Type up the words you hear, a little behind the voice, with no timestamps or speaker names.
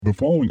The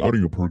following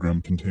audio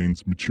program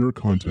contains mature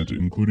content,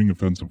 including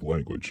offensive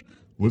language.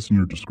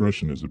 Listener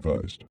discretion is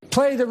advised.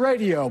 Play the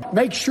radio.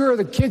 Make sure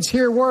the kids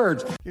hear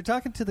words. You're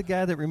talking to the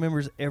guy that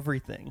remembers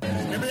everything.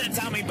 Remember that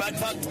time we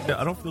butt-fucked?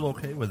 I don't feel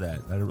okay with that.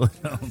 I really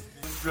don't.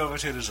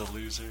 Robotuner's a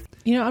loser.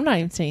 You know, I'm not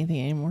even saying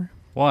anything anymore.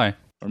 Why?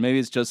 Or maybe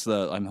it's just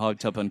I'm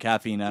hogged up on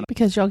caffeine.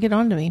 Because y'all get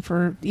on to me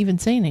for even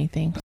saying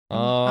anything.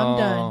 I'm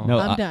done. No,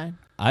 I'm done.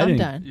 I I'm didn't.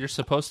 done. You're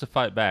supposed to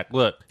fight back.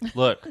 Look.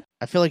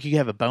 I feel like you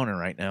have a boner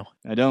right now.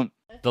 I don't.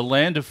 The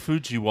land of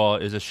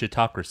Fujiwa is a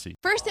shitocracy.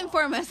 First and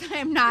foremost, I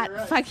am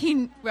not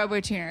fucking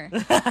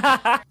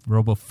Robotuner.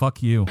 Robo,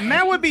 fuck you.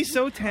 That would be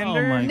so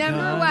tender. Oh my Number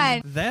God.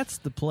 one. That's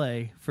the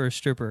play for a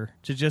stripper,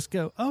 to just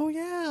go, oh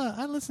yeah,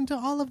 I listen to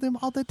all of them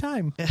all the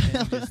time.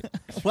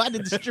 Why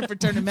did the stripper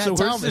turn to Matt So where's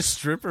Thomas? the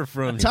stripper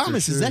from?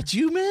 Thomas, is that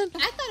you, man?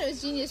 I thought it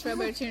was genius,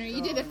 Robotuner.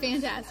 You did a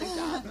fantastic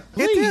job.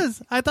 It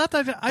is. I thought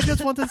that I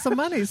just wanted some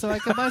money so I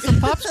could buy some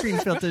pop screen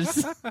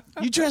filters.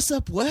 You dress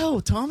up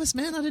well, Thomas,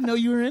 man. I didn't know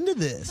you were into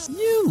this.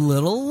 You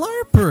little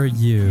LARPer,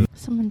 you.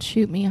 Someone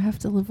shoot me. I have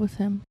to live with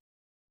him.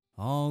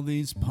 All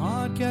these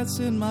podcasts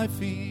in my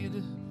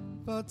feed,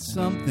 but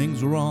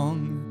something's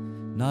wrong.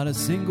 Not a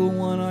single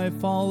one I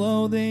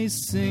follow, they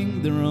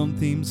sing their own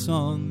theme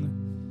song.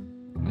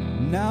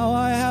 Now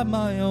I have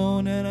my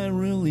own, and I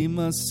really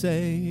must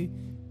say,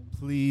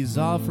 please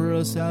offer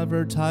us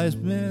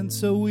advertisement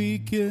so we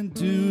can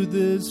do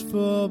this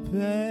for pay.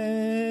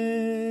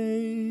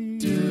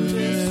 Do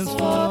this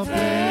for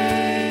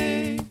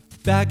pay.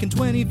 Back in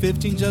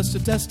 2015, just a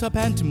desktop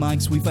and two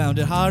mics. We found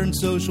it hard on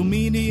social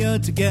media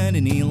to get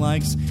any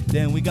likes.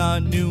 Then we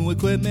got new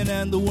equipment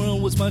and the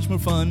world was much more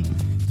fun.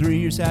 3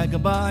 years had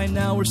gone by,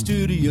 now our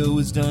studio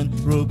is done.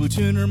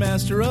 Robotuner,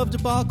 master of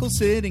debacle,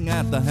 sitting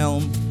at the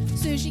helm.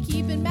 Sushi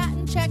keeping Matt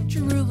in check,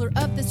 true ruler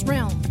of this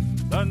realm.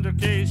 Thunder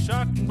K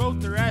shocking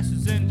both their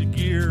asses into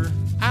gear.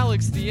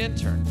 Alex the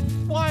intern.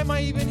 Why am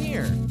I even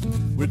here?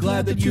 We're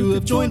glad that you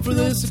have joined for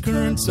this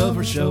occurrence of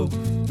our show.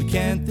 We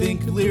can't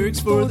think of lyrics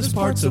for this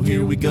part, so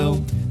here we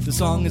go. The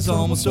song is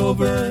almost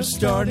over,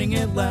 starting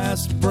at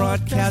last.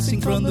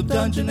 Broadcasting from the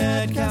dungeon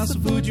at Castle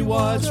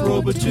Fujiwa, it's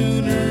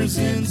Robotuner's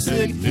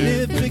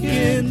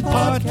Insignificant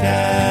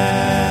Podcast.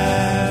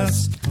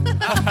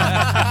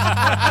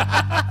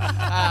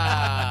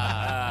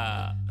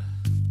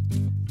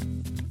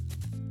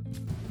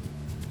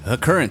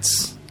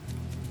 Occurrence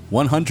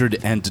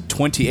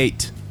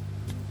 128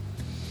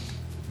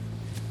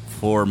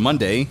 for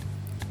Monday,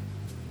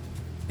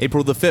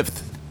 April the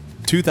 5th,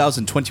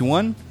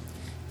 2021,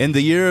 in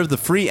the year of the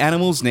free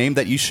animal's name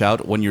that you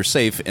shout when you're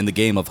safe in the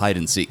game of hide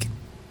and seek.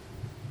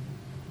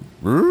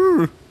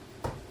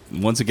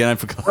 Once again, I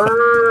forgot.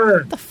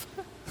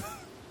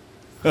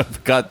 I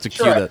forgot to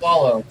cue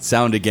that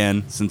sound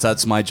again, since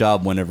that's my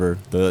job whenever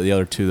the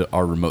other two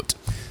are remote.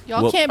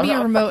 Y'all can't be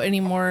remote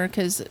anymore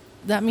because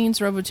that means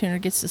Robotuner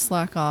gets to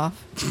slack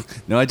off.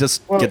 No, I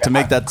just get to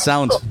make that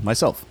sound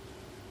myself.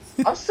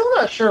 I'm still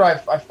not sure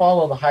I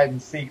follow the hide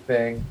and seek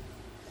thing.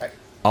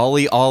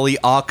 Ollie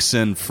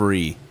oxen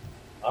free.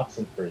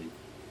 Oxen free.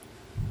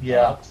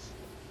 Yeah.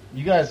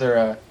 You guys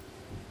are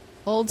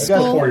old you school.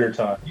 Guys before your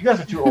time. You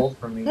guys are too old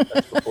for me.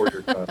 That's before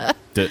your time.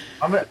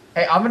 I'm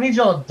gonna need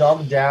y'all to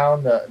dumb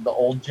down the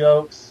old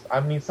jokes.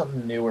 I need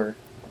something newer.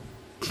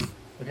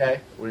 Okay?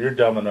 Well, you're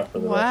dumb enough for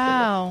the rest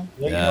of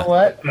it. You know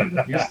what?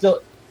 You're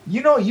still...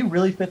 you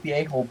really fit the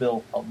a-hole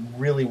bill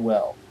really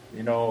well.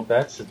 You know,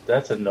 that's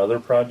another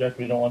project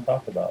we don't want to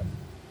talk about.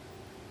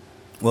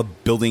 Well,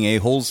 building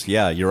a-holes?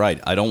 Yeah, you're right.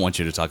 I don't want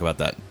you to talk about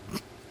that.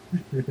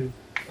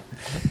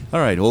 All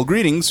right, well,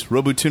 greetings.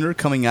 Robotuner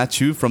coming at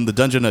you from the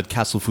dungeon at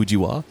Castle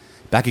Fujiwa.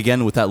 Back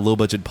again with that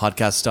low-budget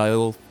podcast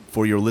style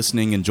for your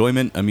listening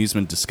enjoyment,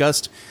 amusement,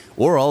 disgust,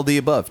 or all the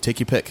above. Take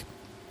your pick.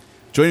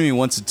 Joining me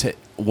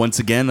once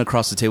again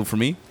across the table for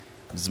me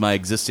is my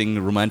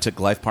existing romantic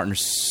life partner,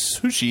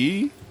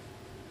 Sushi.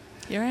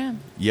 Here I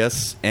am.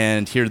 Yes,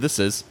 and here this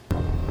is.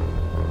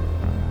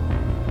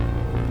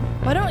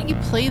 Why don't you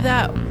play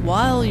that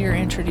while you're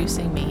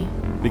introducing me?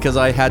 Because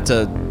I had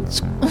to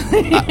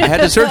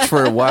search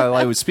for it while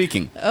I was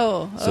speaking.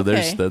 Oh, okay. So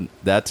there's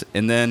that,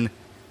 and then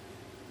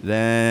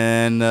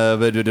the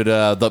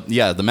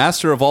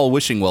master of all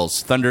wishing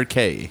wells, Thunder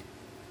K.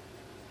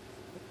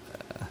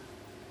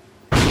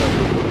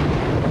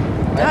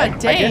 God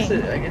dang.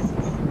 I guess it's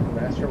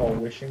master of all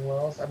wishing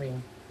wells. I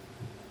mean,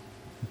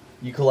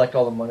 you collect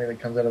all the money that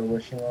comes out of the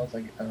wishing wells.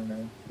 I don't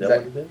know.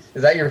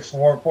 Is that your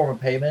form of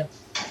payment?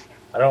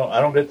 I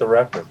don't get the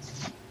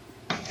reference.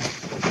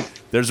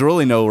 There's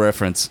really no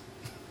reference.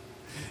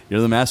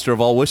 You're the master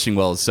of all wishing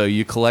wells, so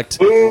you collect...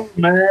 Boo,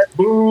 Matt,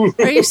 boo.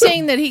 Are you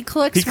saying that he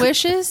collects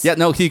wishes? Yeah,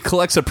 no, he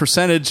collects a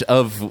percentage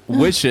of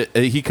wishes.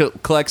 He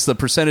collects the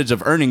percentage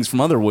of earnings from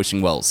other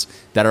wishing wells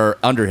that are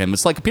under him.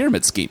 It's like a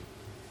pyramid scheme.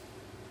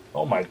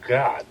 Oh my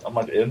God, I'm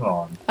like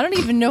Enron. I don't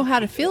even know how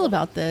to feel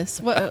about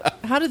this.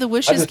 How do the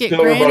wishes get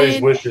granted?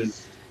 Everybody's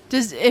wishes.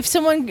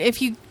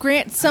 If you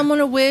grant someone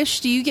a wish,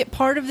 do you get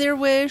part of their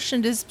wish,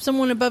 and does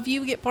someone above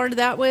you get part of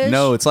that wish?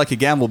 No, it's like a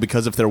gamble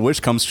because if their wish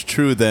comes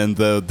true, then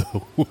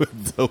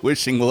the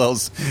wishing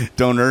wells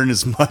don't earn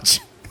as much.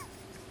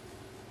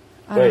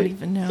 I don't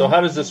even know. So how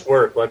does this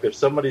work? Like if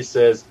somebody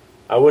says,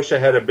 "I wish I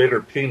had a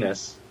bigger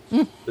penis,"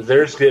 does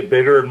theirs get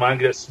bigger and mine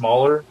get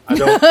smaller? I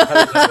don't.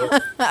 How does that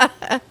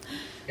work?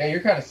 Yeah,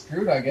 you're kind of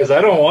screwed, I guess. Because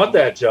I don't want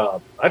that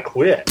job. I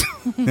quit.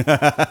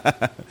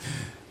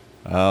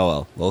 Oh,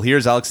 well. Well,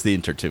 here's Alex the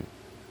Inter, too.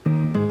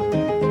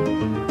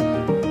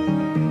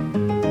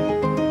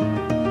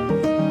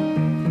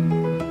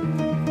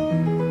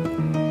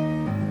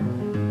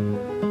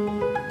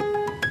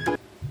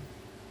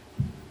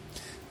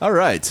 All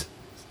right.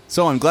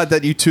 So I'm glad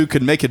that you two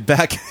could make it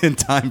back in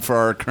time for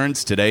our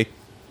occurrence today.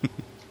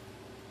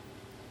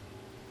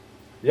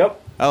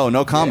 Yep. Oh,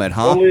 no comment,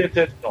 huh? Totally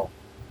intentional.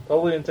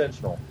 Totally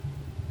intentional.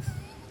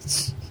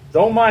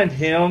 Don't mind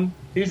him.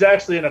 He's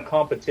actually in a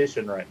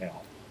competition right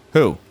now.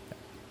 Who?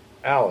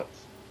 Alex.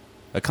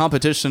 A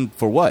competition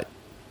for what?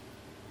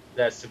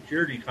 That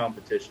security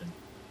competition.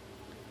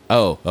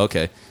 Oh,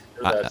 okay.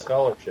 For that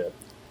scholarship.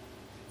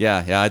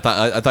 Yeah. I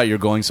thought you were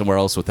going somewhere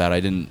else with that. I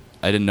didn't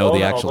know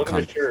the actual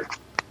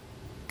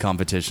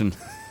competition.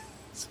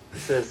 It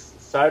says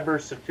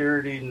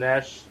Cybersecurity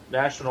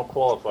National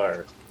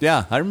Qualifier.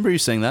 Yeah, I remember you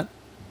saying that.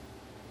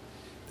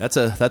 That's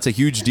a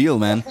huge deal,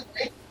 man.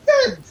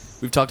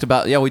 We talked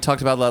about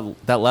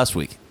that last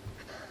week.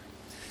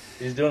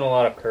 He's doing a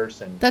lot of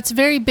cursing. That's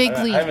very big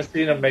leap. I haven't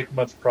seen him make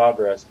much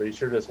progress, but he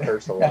sure does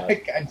curse a lot.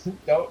 I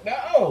just don't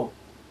know.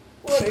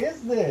 What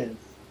is this?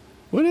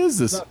 What is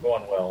this? It's not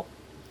going well.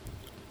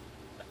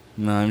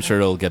 No, I'm sure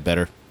it'll get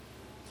better.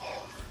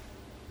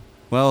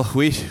 Well,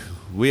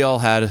 we all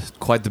had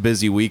quite the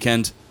busy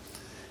weekend.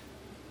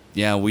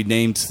 Yeah, we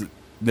named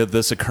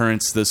this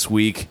occurrence this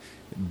week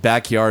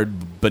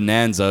Backyard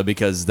Bonanza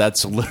because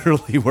that's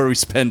literally where we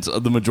spent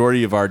the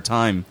majority of our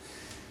time.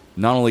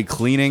 Not only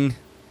cleaning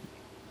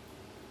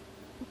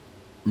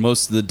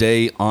most of the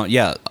day on...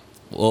 Yeah,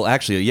 well,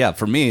 actually, yeah,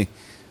 for me,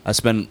 I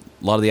spent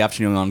a lot of the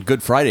afternoon on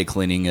Good Friday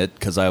cleaning it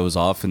because I was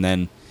off, and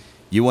then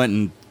you went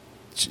and...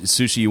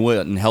 Sushi, you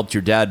went and helped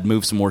your dad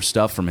move some more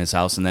stuff from his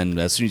house, and then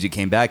as soon as you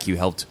came back, you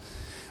helped...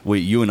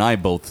 you and I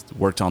both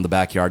worked on the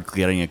backyard,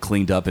 getting it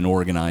cleaned up and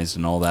organized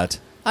and all that.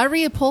 I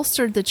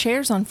reupholstered the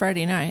chairs on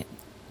Friday night.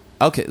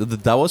 Okay,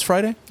 that was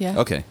Friday? Yeah.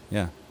 Okay,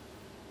 yeah.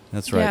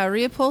 That's right. Yeah, I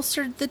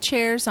reupholstered the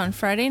chairs on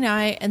Friday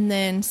night, and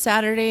then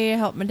Saturday I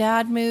helped my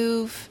dad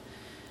move,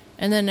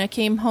 and then I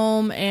came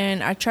home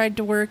and I tried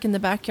to work in the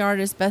backyard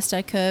as best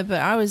I could, but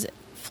I was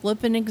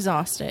flipping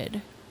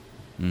exhausted.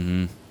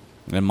 Mm-hmm.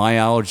 And my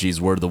allergies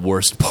were the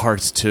worst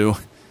parts, too,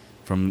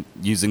 from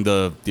using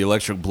the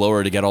electric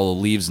blower to get all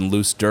the leaves and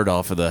loose dirt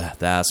off of the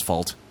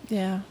asphalt.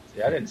 Yeah.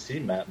 See, I didn't see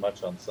Matt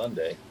much on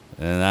Sunday.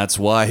 And that's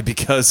why,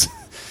 because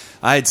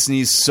I had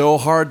sneezed so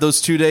hard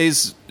those 2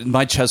 days,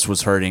 my chest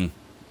was hurting.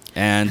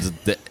 And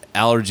the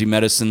allergy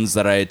medicines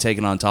that I had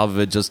taken on top of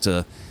it just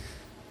to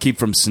keep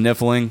from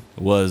sniffling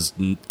was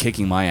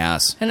kicking my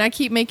ass. And I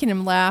keep making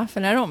him laugh,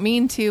 and I don't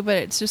mean to, but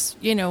it's just,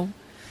 he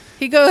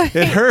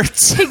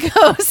hurts.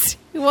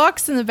 He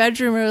walks in the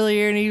bedroom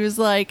earlier, and he was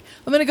like,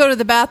 I'm going to go to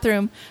the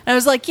bathroom. And I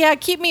was like, yeah,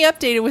 keep me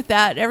updated with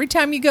that. Every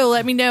time you go,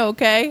 let me know,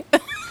 okay?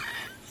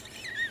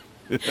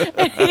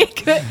 And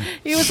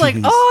he was like,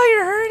 oh,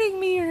 you're hurting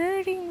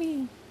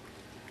me.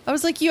 I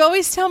was like, you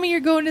always tell me you're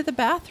going to the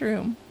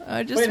bathroom.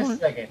 Wait a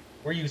second.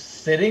 Were you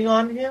sitting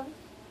on him?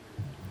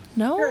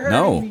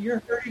 No.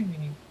 You're hurting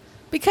me.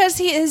 Because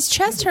his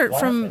chest hurt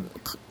from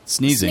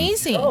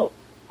sneezing. Oh,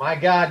 my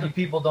God, you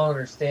people don't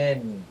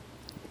understand me.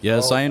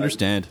 Yes, I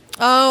understand.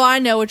 Oh, I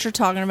know what you're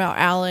talking about,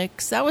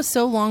 Alex. That was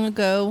so long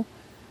ago.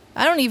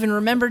 I don't even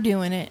remember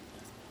doing it.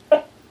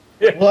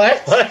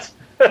 What?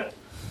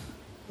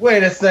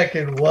 Wait a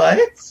second, what?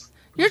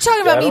 You're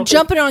talking about me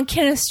jumping on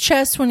Kenneth's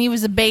chest when he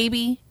was a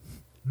baby?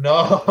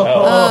 No.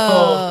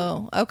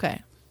 Oh,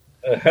 okay.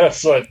 I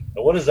was like,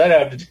 what does that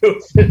have to do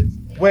with it?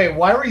 Wait,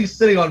 why were you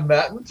sitting on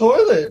Matt in the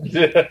toilet?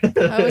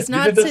 I was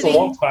not you did this sitting... a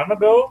long time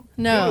ago?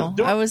 No,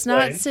 I was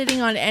not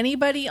sitting on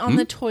anybody on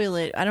the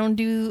toilet. I don't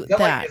do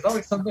that. Is that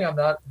like something I'm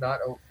not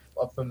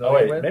familiar Oh,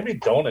 wait, with? maybe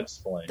don't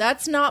explain.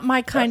 That's not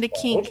my kind of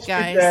kink, We'll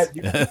guys.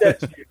 you keep that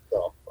to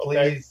yourself,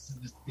 okay? Please,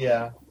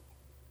 yeah.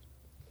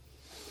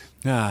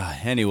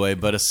 Anyway,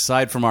 but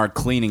aside from our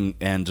cleaning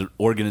and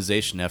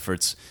organization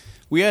efforts,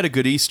 we had a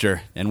good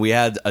Easter, and we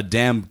had a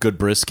damn good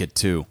brisket,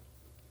 too.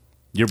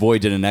 Your boy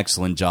did an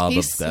excellent job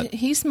of that.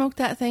 He smoked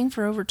that thing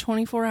for over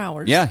 24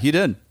 hours. Yeah, he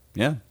did.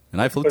 Yeah, and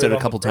I flipped it a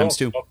couple times,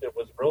 too. It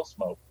was real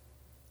smoke.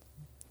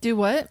 Do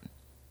what?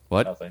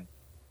 What? Nothing.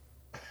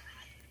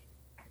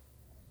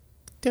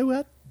 Do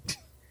what?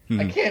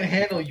 I can't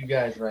handle you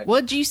guys right now.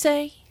 What'd you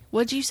say?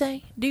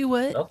 Do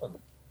what? Nothing.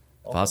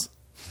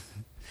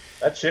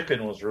 That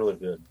chicken was really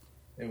good.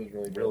 It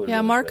was really Yeah,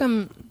 really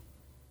Markham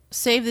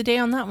saved the day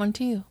on that one,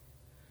 too.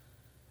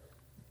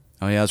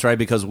 Oh, yeah, that's right,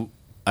 because we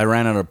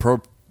ran out of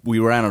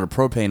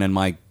propane in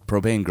my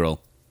propane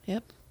grill.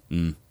 Yep.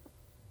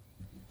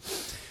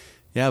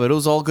 Yeah, but it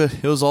was all good.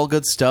 It was all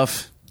good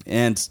stuff.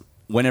 And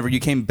whenever you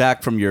came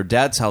back from your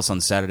dad's house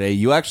on Saturday,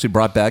 you actually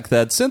brought back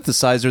that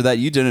synthesizer that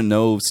you didn't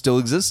know still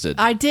existed.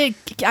 I did.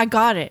 I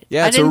got it.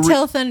 Yeah, I didn't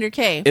tell Thunder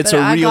K, but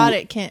I got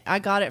it. I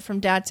got it from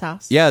Dad's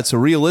house. Yeah, it's a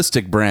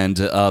realistic brand,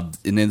 and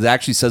it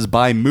actually says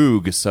by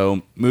Moog.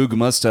 So Moog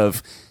must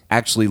have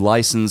actually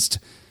licensed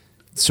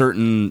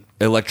certain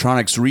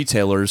electronics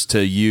retailers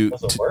to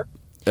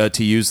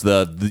use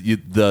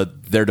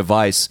their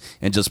device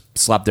and just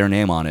slap their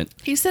name on it.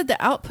 He said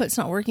the output's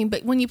not working,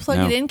 but when you plug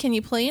it in, can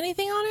you play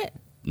anything on it?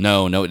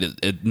 No,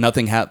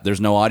 nothing. There's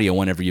no audio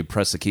whenever you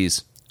press the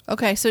keys.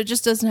 Okay, so it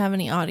just doesn't have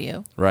any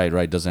audio.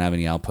 Right. Doesn't have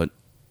any output.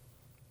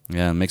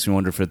 Yeah, it makes me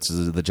wonder if it's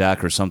the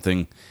jack or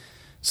something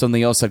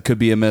else that could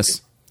be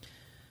amiss.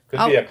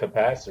 Could be a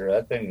capacitor.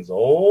 That thing is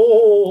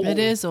old. It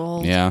is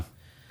old. Yeah.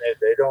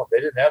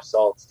 They didn't have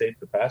solid state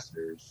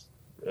capacitors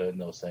in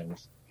those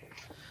things.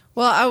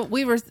 Well,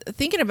 we were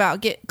thinking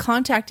about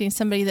contacting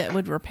somebody that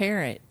would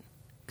repair it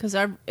because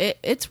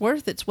it's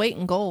worth its weight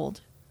in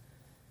gold,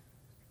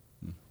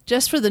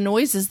 just for the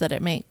noises that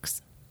it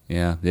makes.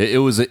 Yeah,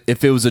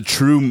 if it was a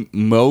true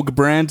Moog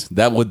brand,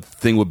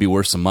 thing would be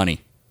worth some money.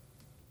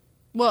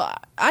 Well,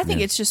 I think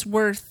it's just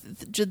worth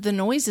the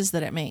noises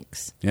that it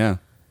makes. Yeah,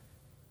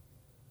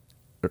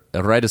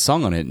 write a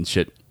song on it and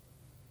shit.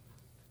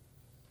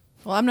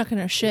 Well, I'm not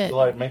gonna shit. It's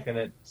like make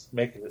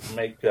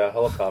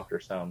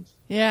helicopter sounds.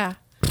 Yeah.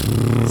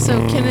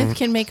 So Kenneth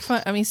can make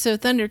fun. I mean, so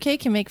Thunder K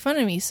can make fun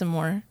of me some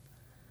more.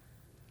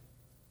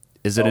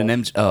 Is it an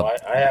MG?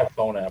 I have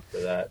phone app for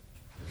that.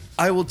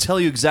 I will tell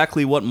you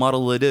exactly what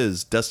model it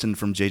is. Dustin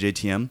from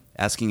JJTM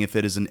asking if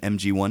it is an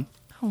MG1.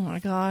 Oh my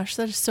gosh,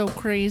 that is so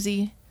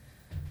crazy.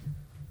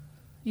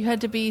 You had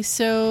to be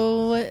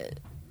so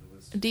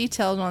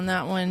detailed on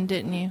that one,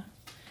 didn't you?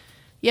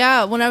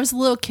 Yeah, when I was a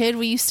little kid,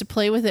 we used to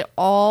play with it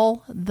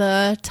all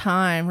the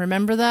time.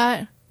 Remember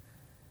that?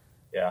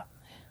 Yeah.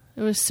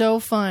 It was so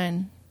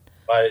fun.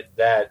 By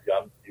that,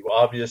 you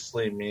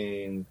obviously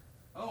mean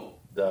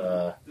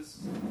the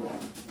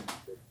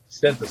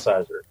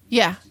synthesizer.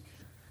 Yeah.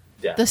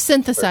 The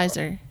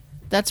synthesizer.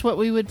 That's what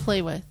we would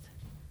play with.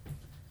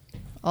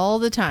 All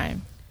the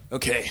time.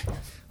 Okay.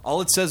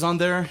 All it says on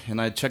there,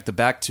 and I checked the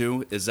back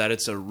too, is that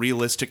it's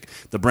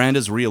the brand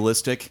is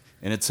realistic,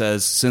 and it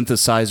says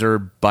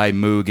synthesizer by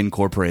Moog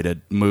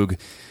Incorporated. Moog,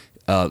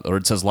 or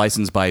it says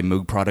licensed by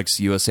Moog Products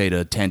USA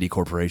to Tandy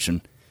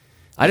Corporation.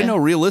 I didn't know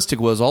Realistic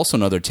was also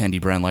another Tandy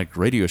brand like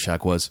Radio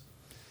Shack was.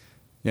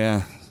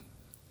 Yeah.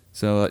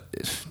 So,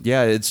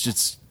 it's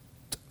just...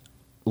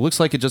 It looks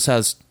like it just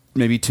has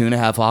maybe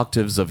 2.5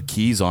 octaves of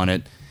keys on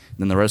it. And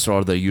then the rest are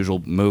all the usual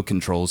Moog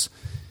controls.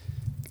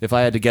 If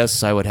I had to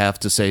guess, I would have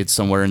to say it's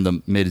somewhere in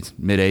the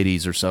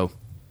mid-80s or so.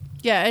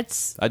 Yeah,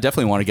 it's... I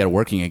definitely want to get it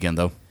working again,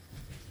 though.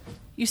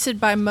 You said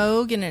by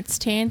Moog and it's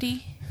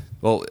Tandy?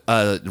 Well,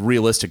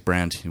 Realistic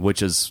brand,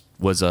 which was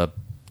a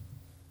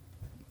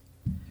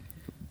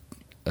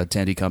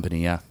Tandy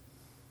company, yeah.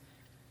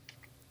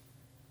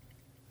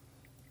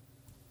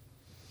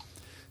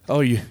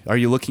 Oh, are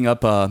you looking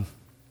up? Oh,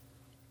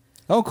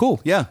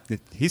 cool. Yeah,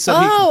 he said.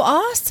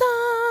 Awesome!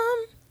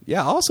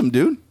 Yeah, awesome,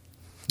 dude.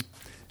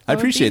 I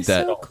appreciate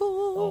that. So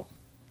cool.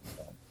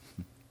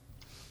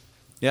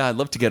 Yeah, I'd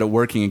love to get it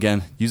working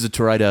again. Use it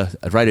to write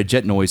a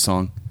Jet Noise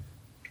song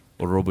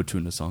or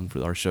Robotuna song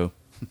for our show.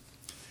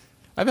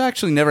 I've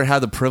actually never had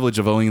the privilege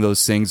of owning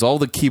those things. All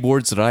the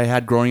keyboards that I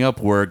had growing up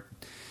were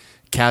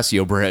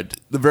Casio bred.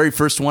 The very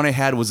first one I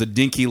had was a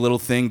dinky little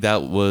thing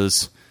that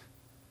was...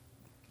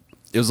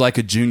 It was like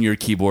a junior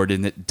keyboard,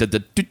 and it did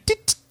the...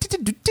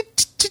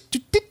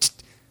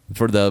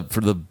 For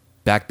the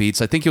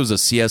backbeats. I think it was a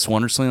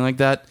CS1 or something like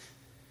that.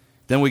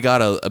 Then we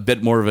got a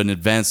bit more of an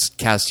advanced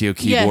Casio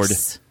keyboard.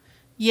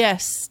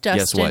 Yes, Dustin.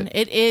 Guess what?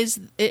 It is.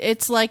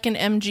 It's like an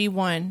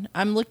MG1.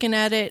 I'm looking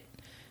at it,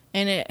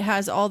 and it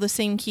has all the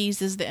same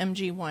keys as the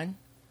MG1.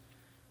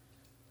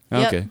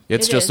 Okay. Yep,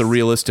 It's it just a is.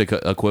 realistic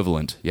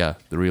equivalent. Yeah,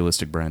 the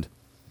Realistic brand.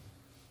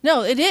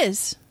 No, it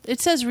is.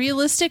 It says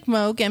Realistic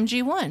Moog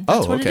MG1.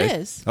 That's what okay. it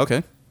is.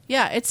 Okay.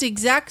 Yeah, it's the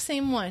exact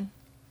same one.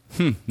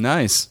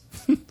 Nice.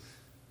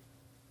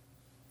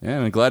 Yeah,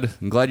 I'm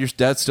glad your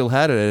dad still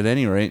had it at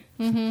any rate.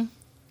 Mm-hmm.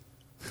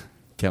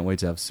 Can't wait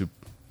to have soup.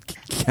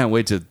 Can't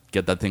wait to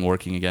get that thing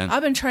working again.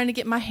 I've been trying to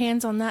get my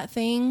hands on that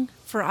thing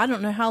for I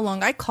don't know how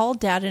long. I called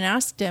Dad and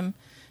asked him,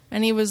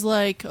 and he was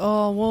like,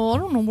 "Oh, well, I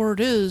don't know where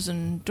it is,"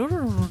 and he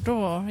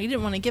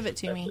didn't want to give it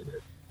to me.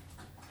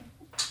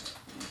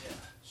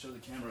 Show the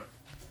camera.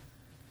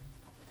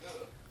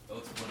 Oh,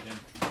 it's plugged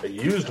in. A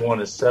used one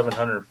is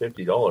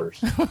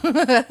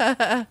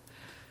 $750.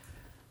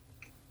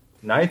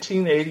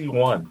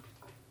 1981.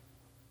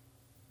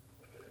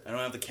 I don't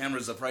have the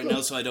cameras up right now,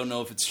 so I don't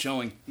know if it's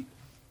showing.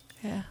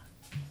 Yeah.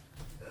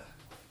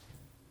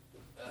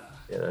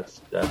 Yeah,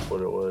 that's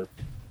what it was.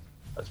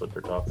 That's what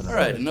they're talking about. All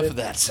right, enough of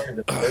that.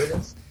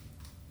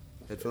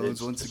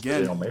 Headphones once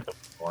again. They don't make them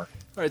anymore.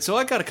 All right, so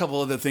I got a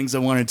couple other things I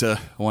wanted to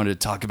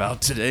talk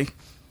about today.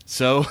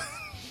 So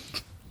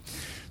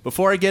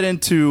before I get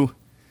into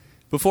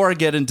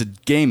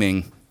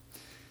gaming,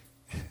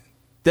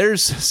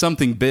 there's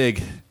something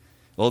big.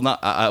 Well,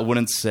 not I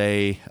wouldn't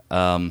say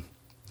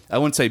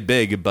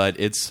big, but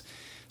it's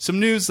some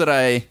news that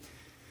I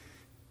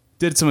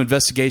did some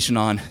investigation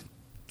on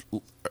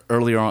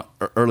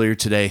earlier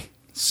today.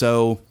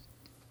 So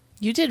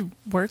you did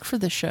work for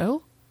the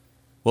show?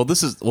 Well,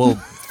 this is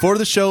for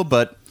the show,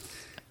 but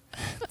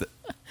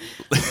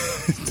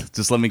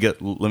just let me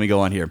go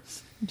on here.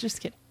 Just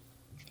kidding.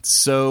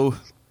 So,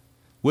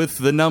 with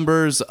the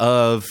numbers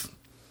of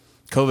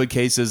COVID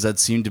cases that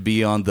seem to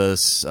be on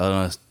this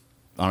on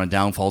a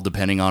downfall,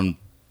 depending on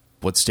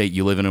what state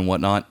you live in and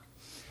whatnot,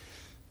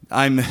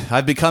 I'm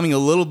becoming a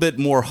little bit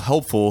more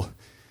hopeful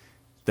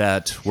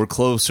that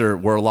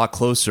we're a lot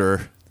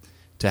closer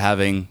to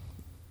having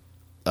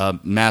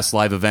mass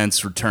live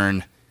events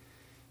return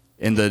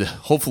in the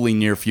hopefully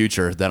near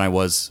future than I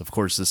was, of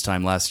course, this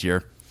time last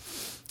year.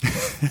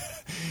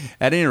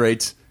 At any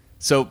rate,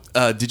 so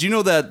did you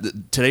know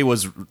that today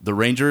was the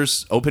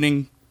Rangers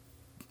opening?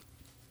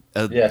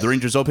 Yes. The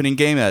Rangers opening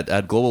game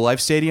at Global Life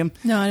Stadium?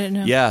 No, I didn't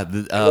know. Yeah.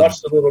 I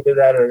watched a little bit of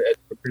that at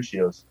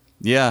Capricio's.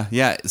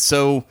 Yeah.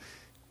 So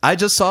I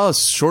just saw a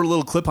short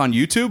little clip on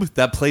YouTube.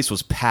 That place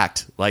was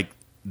packed. Like,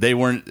 they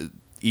weren't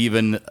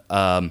even...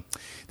 they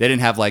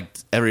didn't have, like,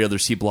 every other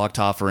seat blocked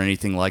off or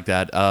anything like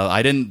that.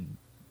 I didn't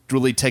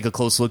really take a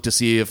close look to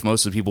see if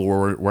most of the people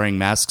were wearing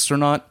masks or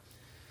not.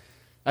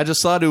 I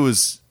just thought it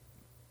was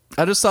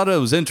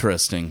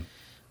interesting.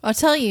 I'll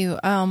tell you,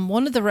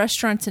 one of the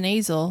restaurants in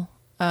Azle,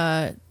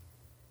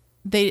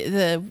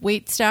 the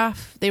wait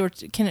staff, they were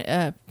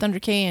Thunder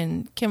K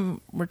and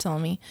Kim were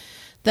telling me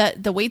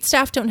that the wait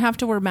staff don't have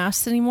to wear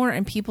masks anymore,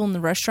 and people in the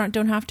restaurant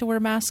don't have to wear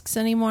masks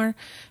anymore.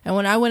 And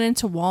when I went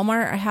into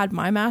Walmart, I had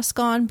my mask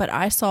on, but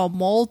I saw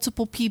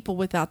multiple people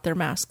without their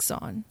masks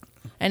on,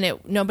 and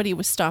nobody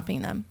was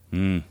stopping them.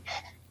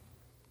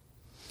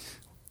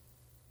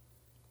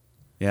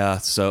 Yeah,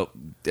 so,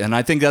 and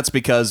I think that's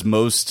because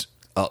most,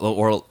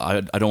 or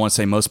I don't want to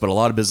say most, but a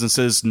lot of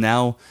businesses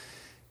now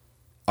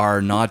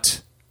are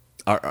not,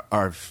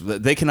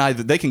 they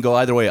can go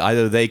either way.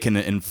 Either they can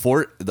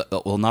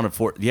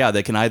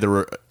they can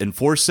either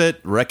enforce it,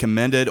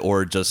 recommend it,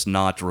 or just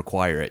not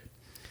require it.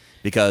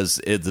 Because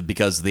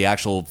the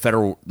actual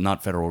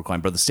not federal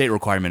requirement, but the state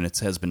requirement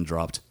has been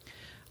dropped.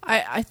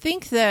 I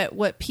think that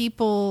what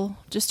people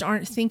just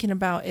aren't thinking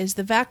about is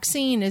the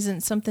vaccine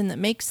isn't something that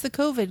makes the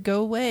COVID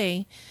go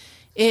away.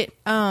 It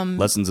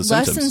lessens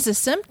the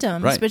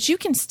symptoms, right. But you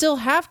can still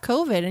have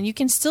COVID and you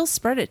can still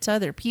spread it to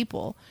other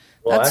people.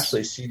 Well,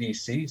 actually,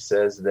 CDC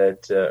says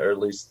that, or at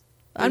least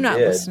I'm not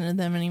listening to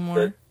them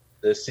anymore.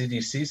 The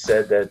CDC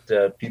said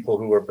that people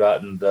who have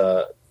gotten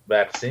the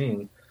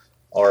vaccine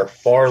are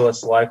far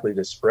less likely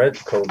to spread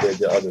COVID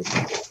to other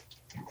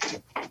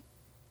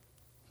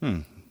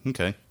people.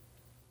 Okay.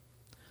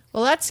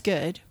 Well, that's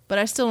good, but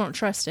I still don't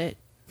trust it.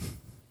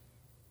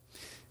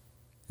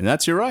 And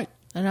that's your right.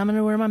 And I'm going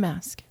to wear my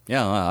mask.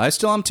 Yeah, I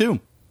still am too.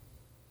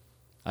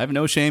 I have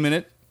no shame in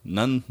it.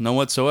 None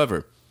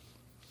whatsoever.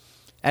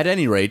 At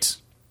any rate,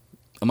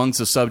 amongst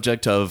the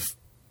subject of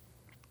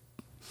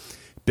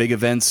big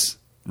events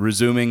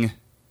resuming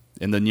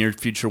in the near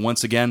future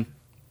once again,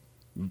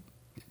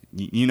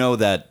 you know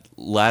that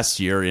last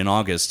year in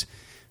August,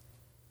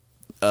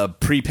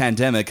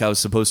 pre-pandemic, I was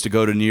supposed to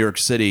go to New York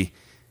City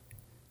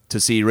to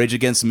see Rage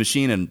Against the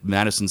Machine in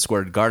Madison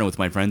Square Garden with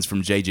my friends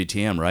from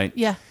JGTM, right?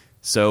 Yeah.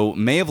 So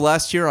May of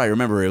last year, I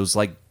remember it was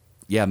like,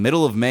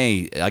 middle of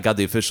May, I got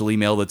the official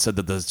email that said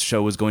that the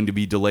show was going to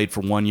be delayed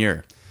for 1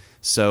 year.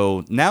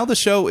 So now the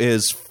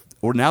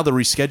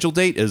rescheduled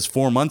date is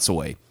 4 months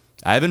away.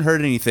 I haven't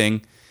heard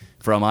anything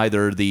from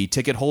either the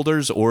ticket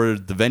holders or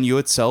the venue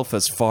itself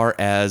as far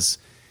as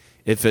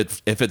if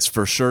it's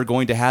for sure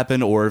going to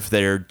happen, or if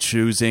they're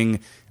choosing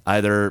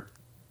either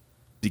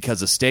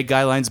because of state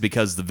guidelines,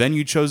 because the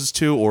venue chose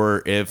to,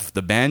 or if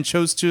the band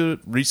chose to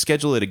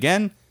reschedule it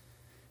again.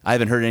 I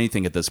haven't heard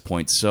anything at this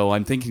point. So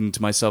I'm thinking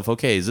to myself,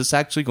 okay, is this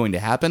actually going to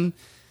happen?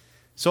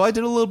 So I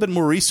did a little bit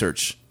more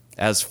research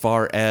as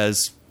far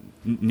as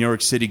New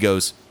York City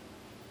goes.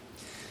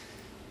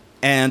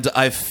 And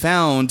I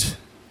found,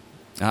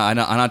 I'm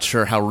not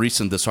sure how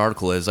recent this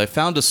article is, I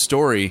found a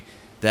story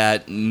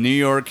that New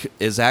York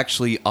is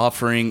actually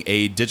offering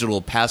a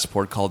digital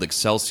passport called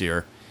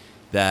Excelsior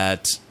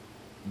that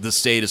the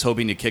state is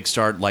hoping to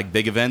kickstart like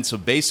big events. So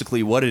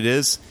basically what it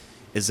is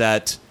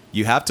that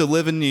you have to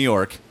live in New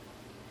York.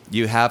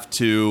 You have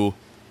to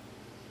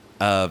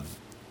have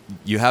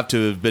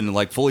been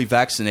like fully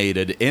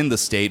vaccinated in the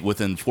state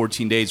within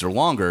 14 days or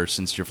longer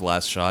since your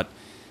last shot.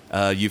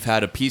 You've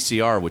had a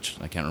PCR, which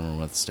I can't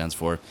remember what it stands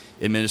for,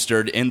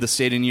 administered in the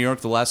state of New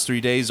York the last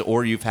 3 days,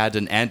 or you've had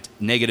an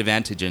negative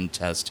antigen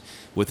test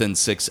within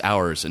 6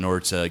 hours in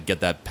order to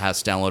get that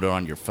pass downloaded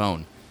on your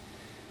phone.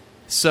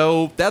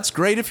 So that's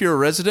great if you're a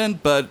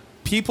resident, but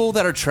people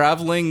that are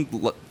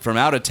traveling from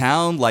out of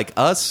town like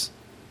us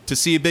to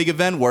see a big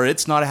event where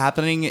it's not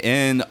happening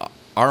in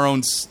our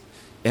own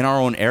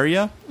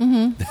area,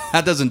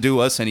 that doesn't do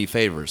us any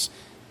favors.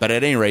 But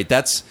at any rate,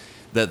 that's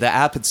The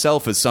app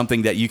itself is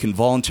something that you can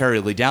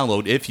voluntarily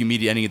download if you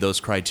meet any of those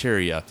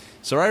criteria.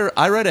 So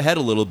I read ahead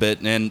a little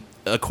bit, and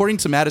according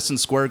to Madison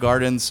Square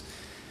Garden's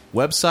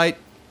website,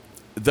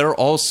 they're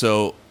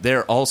also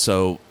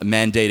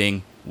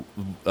mandating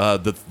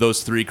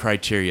those 3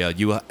 criteria.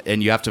 You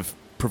have to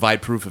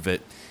provide proof of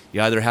it.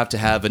 You either have to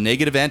have a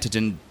negative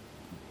antigen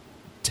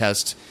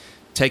test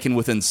taken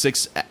within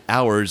 6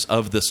 hours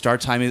of the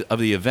start time of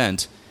the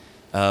event,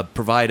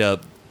 provide a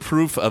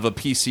proof of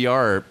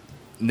a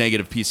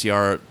negative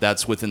PCR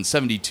that's within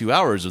 72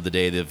 hours of the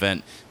day of the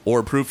event,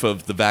 or proof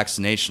of the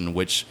vaccination,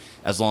 which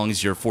as long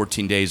as you're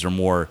 14 days or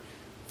more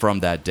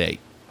from that date.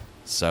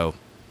 So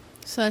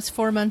that's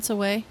 4 months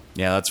away.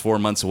 Yeah, that's 4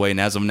 months away,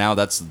 and as of now,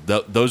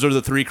 those are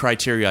the 3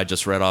 criteria I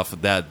just read off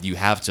that you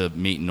have to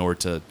meet in order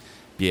to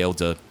be able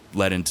to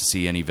let in to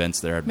see any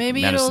events there at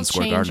Maybe Madison it'll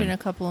Square change Garden. in a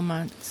couple of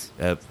months.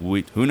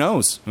 Who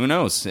knows?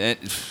 I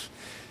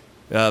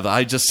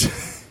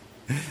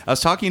was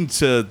talking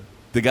to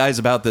the guys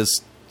about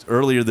this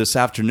earlier this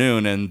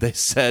afternoon, and they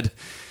said,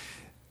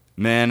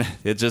 man,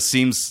 it just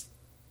seems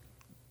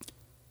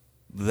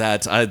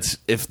that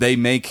if they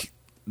make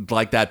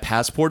like that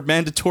passport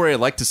mandatory, I'd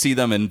like to see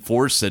them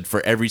enforce it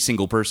for every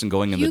single person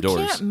going in the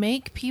doors. You can't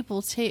make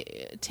people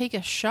take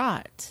a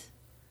shot.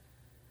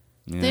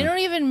 Yeah. They don't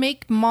even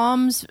make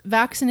moms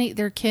vaccinate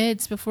their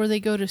kids before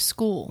they go to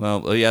school.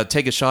 Well, yeah,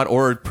 take a shot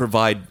or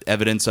provide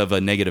evidence of a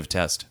negative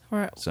test.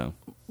 Right. So,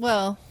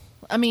 well,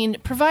 I mean,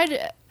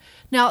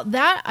 now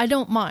that I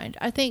don't mind.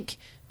 I think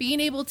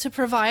being able to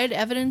provide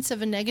evidence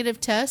of a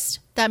negative test,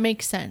 that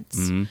makes sense.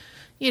 Mm-hmm.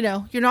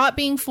 You're not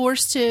being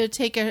forced to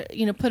take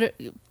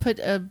put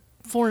a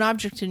foreign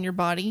object in your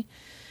body.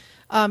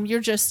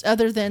 You're just,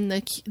 other than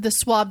the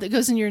swab that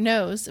goes in your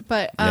nose,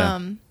 but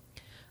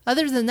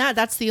other than that,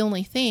 that's the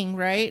only thing,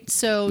 right?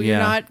 So you're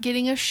not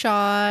getting a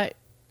shot.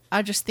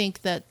 I just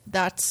think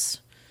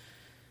that's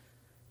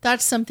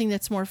something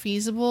that's more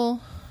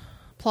feasible,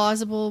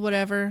 plausible,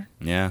 whatever.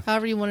 Yeah.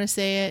 However you want to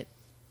say it.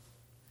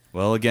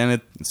 Well,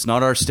 again, it's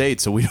not our state,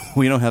 so we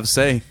don't have a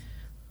say.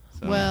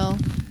 So. Well,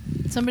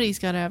 somebody's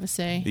got to have a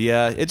say.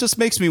 Yeah, it just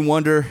makes me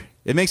wonder.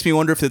 It makes me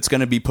wonder if it's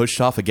going to be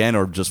pushed off again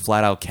or just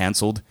flat out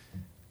canceled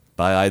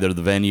by either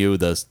the venue,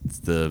 the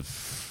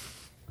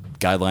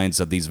guidelines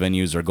that these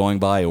venues are going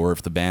by, or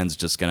if the band's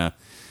just going to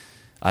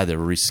either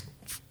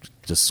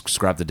just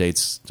scrap the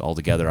dates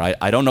altogether.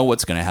 I don't know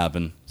what's going to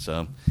happen.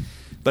 So,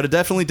 but it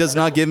definitely does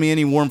not give me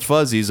any warm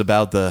fuzzies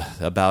about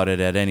it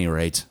at any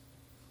rate.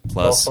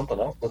 Plus, something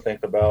else to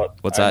think about.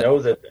 What's that?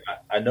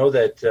 I know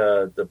that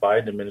the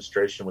Biden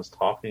administration was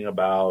talking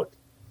about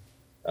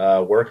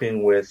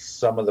working with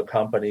some of the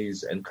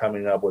companies and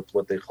coming up with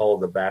what they call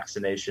the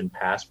vaccination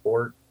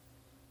passport.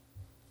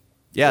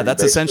 Yeah,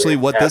 that's essentially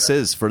what this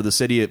is for the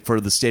state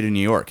of New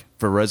York,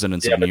 for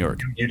residents of New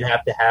York. You'd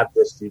have to have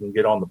this to even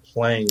get on the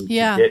plane to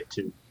get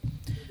to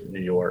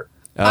New York.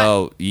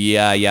 Oh,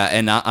 yeah.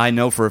 And I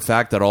know for a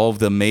fact that all of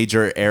the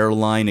major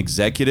airline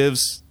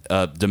executives,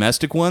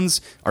 domestic ones,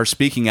 are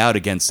speaking out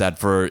against that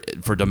for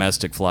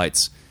domestic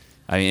flights.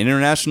 I mean,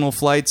 international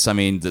flights, I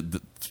mean,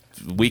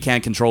 we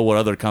can't control what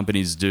other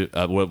companies do,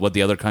 what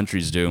the other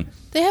countries do.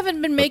 They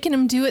haven't been making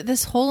them do it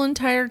this whole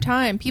entire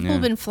time. People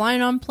have been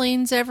flying on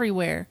planes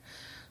everywhere.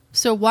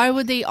 So why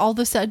would they all of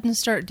a sudden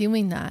start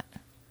doing that?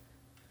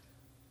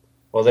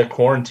 Well, they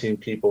quarantine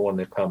people when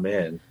they come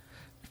in.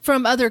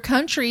 From other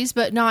countries,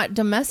 but not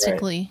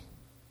domestically.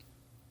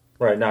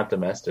 Right, not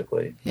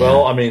domestically. Yeah.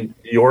 Well, I mean,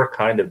 New York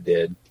kind of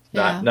did.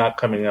 Not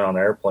coming in on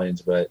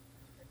airplanes, but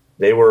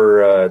they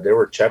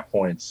were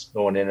checkpoints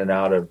going in and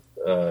out of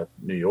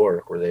New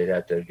York where they'd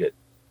have to get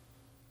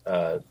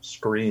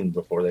screened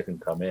before they can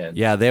come in.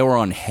 Yeah, they were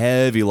on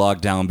heavy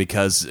lockdown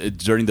because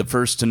during the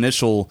first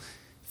initial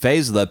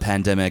phase of the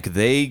pandemic,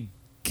 New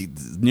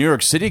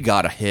York City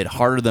got hit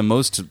harder than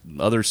most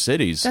other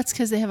cities. That's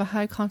because they have a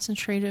high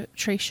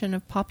concentration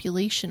of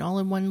population all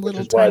in one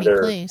little tiny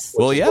place.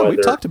 Well, yeah,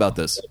 we've talked about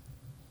this.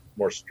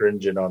 More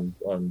stringent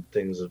on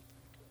things,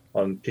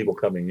 on people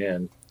coming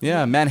in.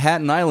 Yeah,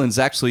 Manhattan Island's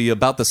actually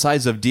about the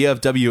size of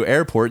DFW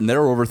Airport, and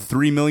there are over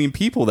 3 million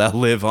people that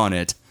live on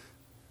it.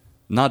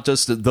 Not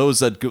just those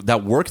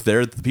that work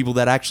there, the people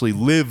that actually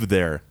live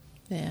there.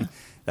 Yeah.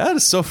 That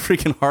is so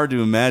freaking hard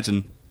to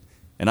imagine.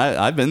 And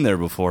I've been there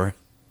before.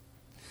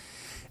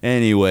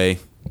 Anyway,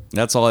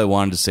 that's all I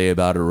wanted to say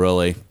about it,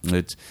 really.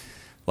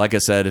 Like I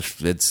said,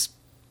 I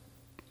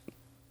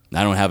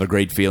don't have a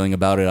great feeling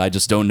about it. I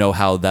just don't know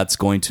how that's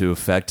going to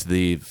affect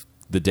the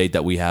date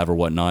that we have or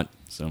whatnot.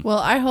 So. Well,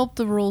 I hope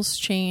the rules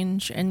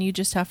change and you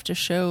just have to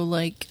show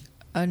like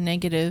a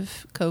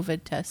negative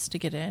COVID test to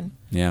get in.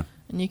 Yeah.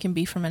 And you can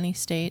be from any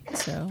state,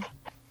 so.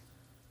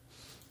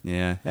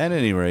 Yeah, at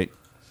any rate.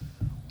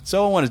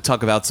 So I want to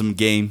talk about some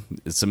game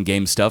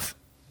stuff.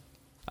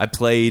 I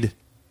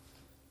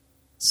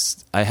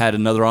had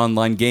another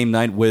online game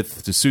night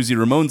with the Susie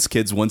Ramone's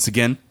kids once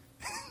again.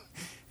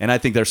 And I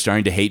think they're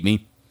starting to hate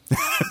me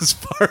as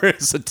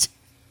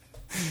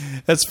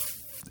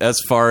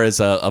far as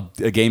a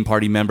game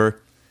party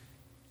member.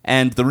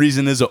 And the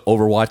reason is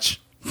Overwatch.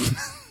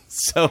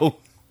 So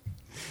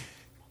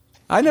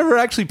I never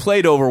actually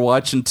played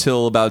Overwatch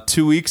until about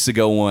 2 weeks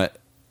ago. When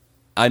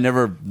I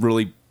never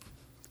really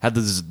had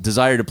the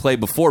desire to play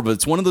before, but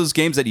it's one of those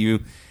games that you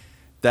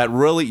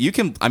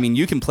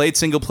can play it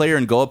single player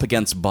and go up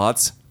against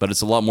bots, but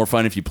it's a lot more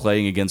fun if you're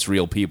playing against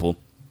real people.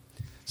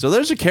 So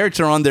there's a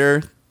character on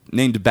there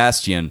named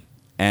Bastion,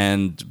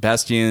 and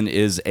Bastion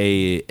is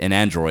an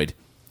android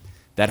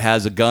that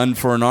has a gun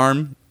for an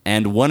arm,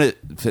 and one of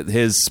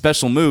his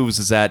special moves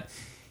is that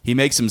he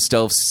makes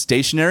himself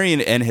stationary,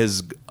 and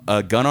his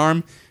gun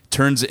arm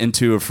turns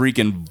into a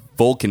freaking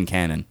Vulcan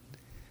cannon,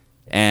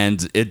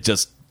 and it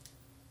just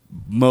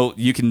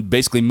you can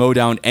basically mow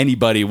down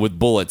anybody with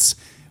bullets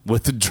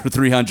with the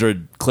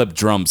 300 clip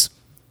drums.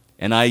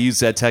 And I use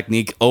that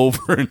technique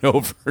over and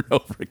over and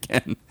over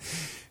again.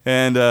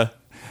 And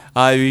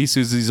Ivy,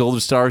 Susie's older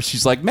star,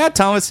 she's like, Matt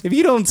Thomas, if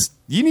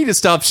you need to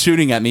stop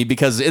shooting at me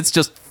because it's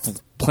just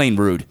plain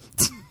rude.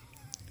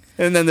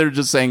 And then they're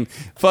just saying,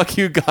 fuck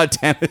you,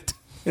 goddammit.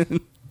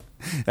 And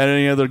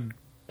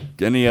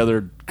any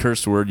other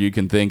curse word you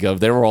can think of.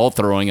 They were all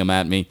throwing them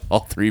at me,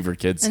 all three of her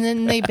kids. And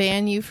then they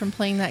ban you from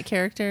playing that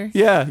character.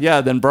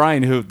 Yeah. Then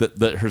Brian, who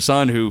her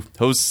son, who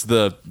hosts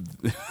the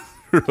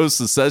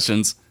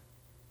sessions,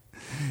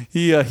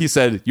 he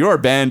said, "You are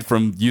banned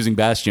from using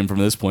Bastion from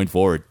this point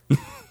forward." It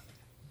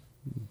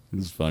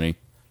was funny.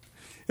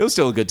 It was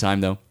still a good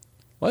time though.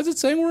 Why is it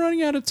saying we're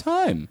running out of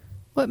time?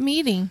 What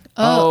meeting?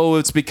 Oh,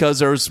 it's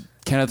because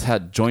Kenneth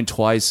had joined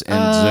twice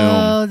and Zoom.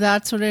 Oh,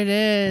 that's what it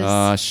is.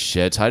 Oh,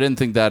 shit. I didn't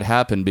think that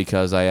happened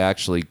because I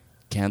actually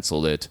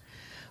canceled it.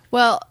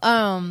 Well,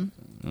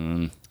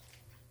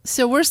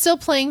 so we're still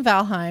playing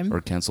Valheim.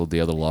 Or canceled the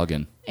other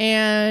login.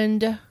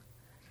 And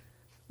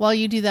while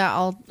you do that,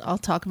 I'll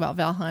talk about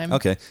Valheim.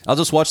 Okay. I'll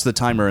just watch the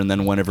timer, and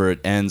then whenever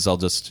it ends, I'll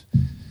just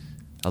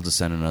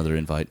send another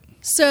invite.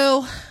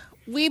 So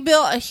we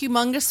built a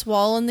humongous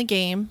wall in the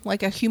game,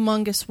 like a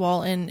humongous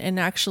wall in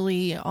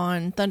actually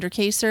on Thunder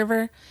K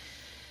server.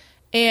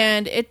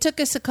 And it took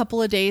us a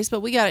couple of days,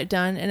 but we got it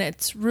done, and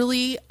it's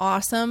really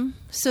awesome.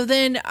 So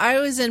then I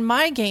was in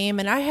my game,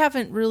 and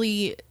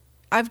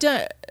I've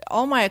done,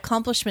 all my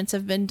accomplishments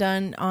have been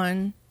done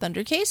on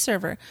Thunder K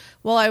server.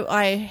 Well,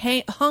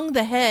 I hung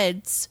the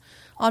heads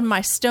on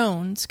my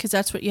stones, because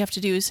that's what you have to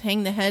do, is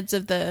hang the heads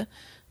of the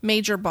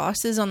major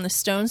bosses on the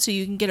stones so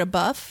you can get a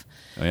buff.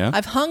 Oh, yeah?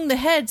 I've hung the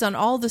heads on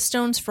all the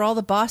stones for all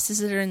the bosses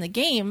that are in the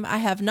game. I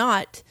have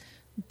not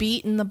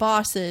beaten the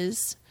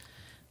bosses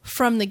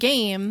from the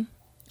game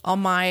on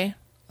my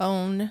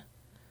own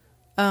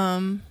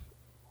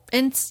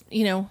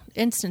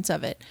instance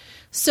of it.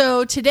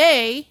 So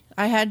today,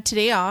 I had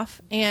today off,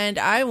 and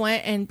I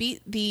went and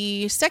beat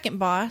the second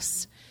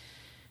boss.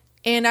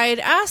 And I had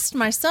asked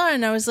my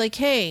son, I was like,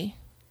 hey,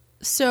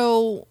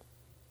 so,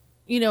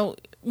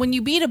 when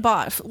you beat a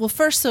boss, well,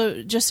 first,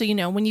 so just so you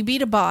know, when you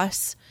beat a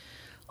boss,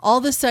 all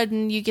of a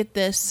sudden you get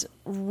this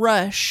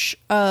rush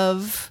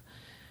of,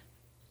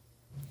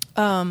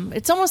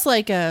 it's almost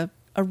like a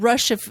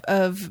rush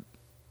of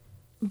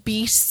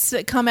beasts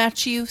that come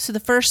at you. So the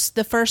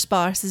first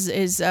boss is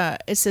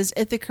it says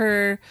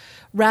Ithacur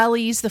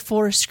rallies the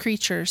forest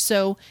creature.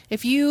 So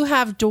if you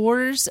have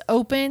doors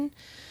open,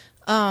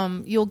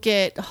 you'll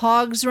get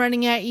hogs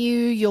running at you.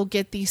 You'll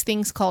get these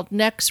things called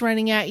necks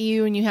running at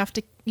you, and you have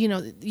to, you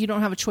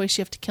don't have a choice.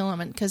 You have to kill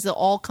them because they'll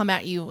all come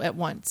at you at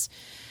once.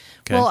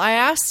 Okay. Well, I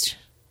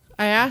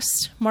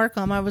asked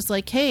Markham. I was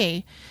like,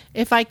 hey,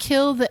 if I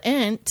kill the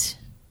Ent,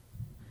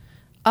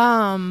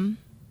 well,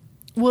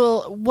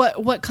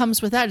 what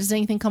comes with that? Does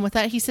anything come with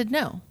that? He said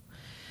no.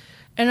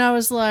 And I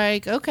was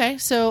like, okay,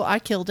 so I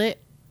killed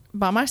it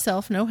by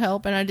myself, no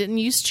help, and I didn't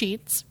use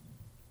cheats.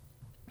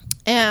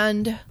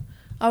 And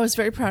I was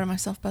very proud of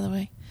myself, by the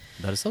way.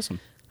 That is awesome.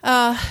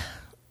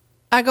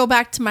 I go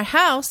back to my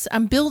house.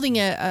 I'm building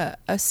a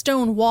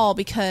stone wall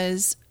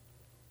because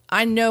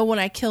I know when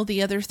I kill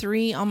the other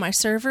three on my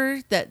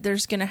server that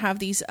there's going to have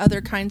these other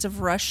kinds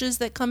of rushes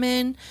that come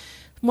in.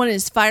 One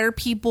is fire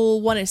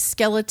people, one is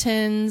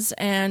skeletons,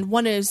 and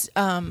one is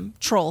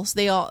trolls.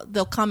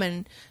 They'll come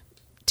and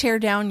tear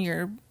down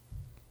your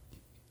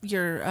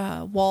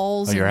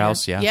walls. Oh, your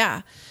house, yeah.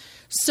 Yeah.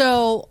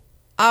 So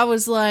I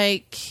was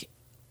like,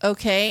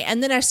 okay.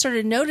 And then I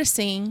started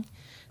noticing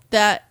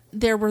that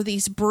there were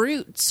these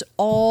brutes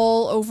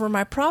all over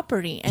my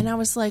property. And I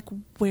was like,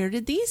 where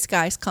did these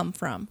guys come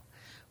from?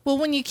 Well,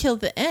 when you kill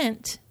the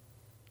Ent,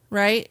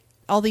 right,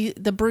 all the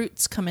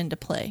brutes come into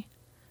play.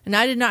 And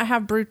I did not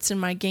have brutes in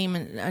my game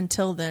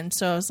until then.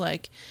 So I was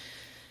like,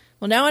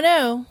 well, now I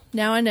know.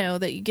 Now I know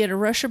that you get a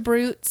rush of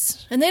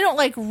brutes. And they don't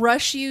like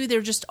rush you.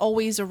 They're just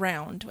always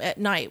around at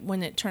night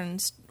when it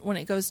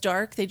goes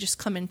dark. They just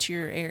come into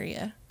your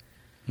area.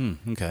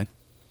 Okay.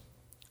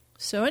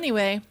 So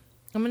anyway,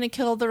 I'm going to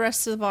kill the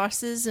rest of the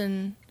bosses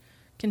and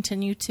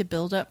continue to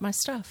build up my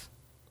stuff.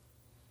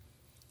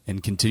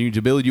 And continue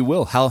to build you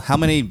will. How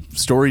many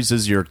stories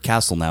is your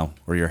castle now,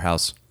 or your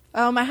house?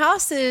 My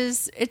house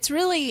it's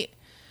really,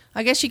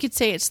 I guess you could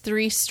say it's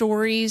 3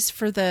 stories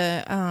for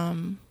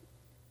the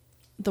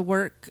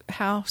work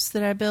house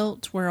that I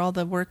built where all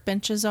the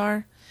workbenches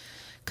are.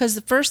 Because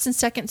the first and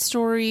second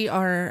story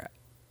are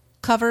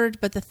covered,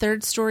 but the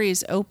third story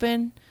is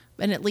open,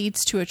 and it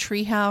leads to a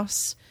tree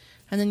house,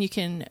 and then you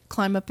can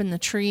climb up in the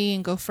tree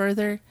and go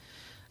further.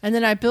 And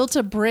then I built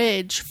a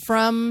bridge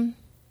from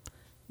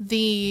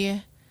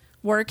the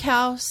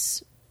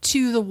workhouse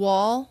to the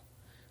wall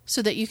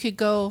so that you could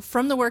go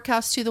from the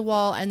workhouse to the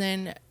wall and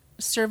then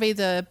survey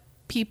the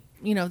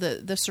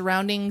the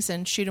surroundings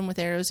and shoot them with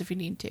arrows if you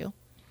need to.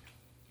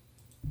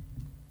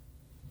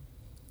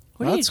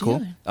 What are you That's cool.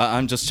 doing?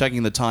 I'm just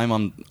checking the time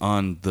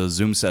on the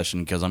Zoom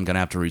session because I'm going to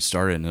have to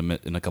restart it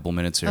in a couple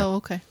minutes here. Oh,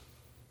 okay.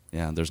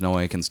 Yeah, there's no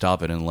way I can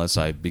stop it unless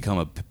I become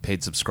a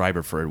paid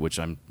subscriber for it, which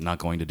I'm not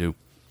going to do.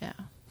 Yeah.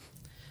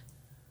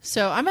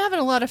 So I'm having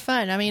a lot of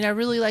fun. I mean, I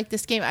really like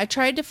this game. I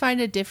tried to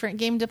find a different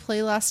game to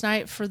play last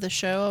night for the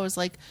show. I was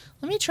like,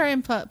 let me try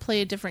and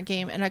play a different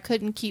game, and I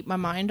couldn't keep my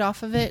mind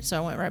off of it, so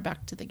I went right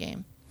back to the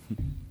game.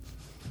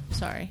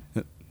 Sorry.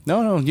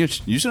 No, you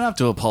shouldn't have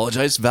to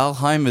apologize.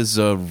 Valheim is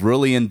a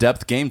really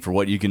in-depth game for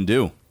what you can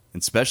do,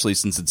 especially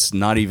since it's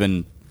not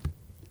even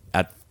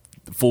at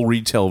full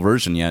retail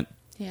version yet.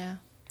 Yeah.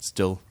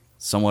 Still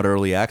somewhat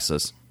early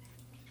access.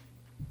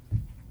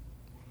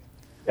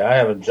 Yeah, I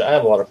have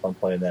a lot of fun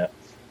playing that.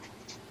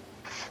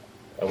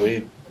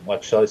 We,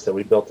 like Shelly said,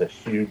 we built a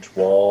huge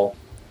wall,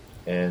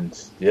 and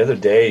the other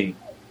day,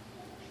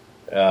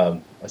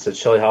 I said,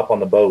 Shelly, hop on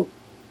the boat.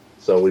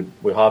 So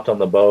we hopped on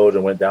the boat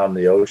and went down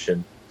the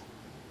ocean,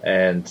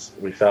 and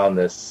we found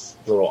this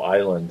little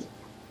island.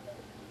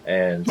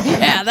 And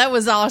yeah, that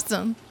was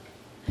awesome.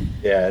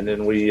 Yeah, and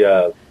then we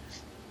kind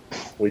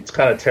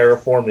of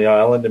terraformed the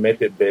island to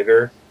make it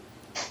bigger.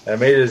 I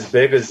made it as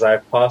big as I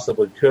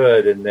possibly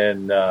could, and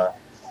then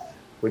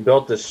we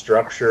built this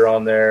structure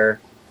on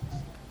there.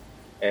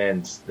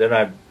 And then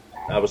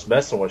I was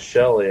messing with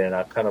Shelly, and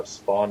I kind of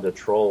spawned a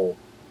troll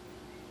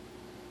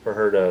for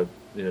her to,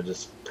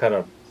 just kind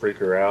of freak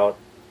her out.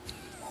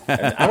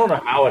 And I don't know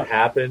how it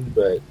happened,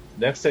 but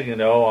next thing you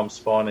know, I'm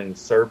spawning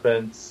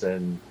serpents,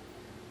 and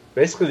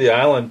basically the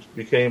island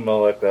became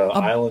like an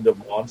island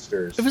of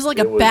monsters. It was like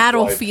a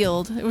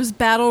battlefield. It was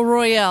battle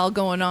royale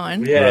going on.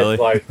 We had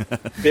like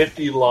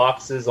 50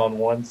 Loxes on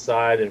one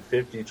side and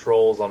 50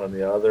 trolls on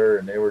the other,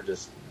 and they were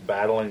just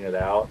battling it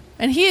out.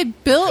 And he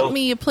had built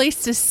me a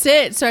place to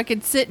sit so I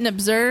could sit and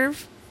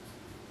observe.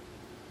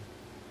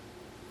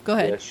 Go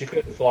ahead. Yeah, she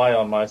couldn't fly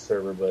on my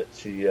server, but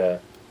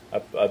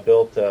I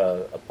built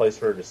a place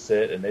for her to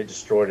sit, and they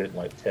destroyed it in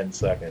like 10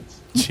 seconds.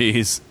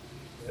 Jeez.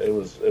 It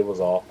was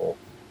awful.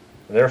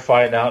 And they're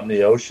fighting out in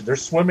the ocean. They're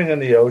swimming in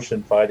the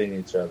ocean, fighting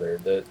each other.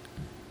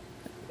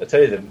 I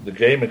tell you, the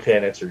game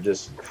mechanics are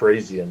just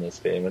crazy in this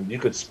game. And you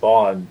could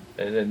spawn,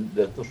 and then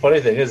the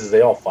funny thing is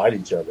they all fight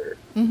each other.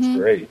 Mm-hmm. It's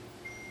great.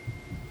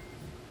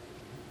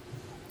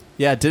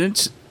 Yeah,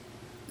 didn't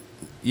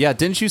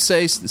you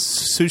say,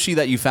 Sushi,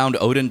 that you found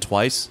Odin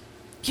twice?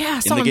 Yeah, I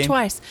saw him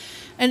twice.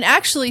 And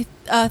actually,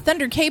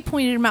 Thunder K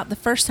pointed him out the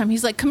first time.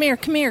 He's like, come here,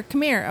 come here,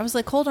 come here. I was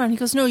like, hold on. He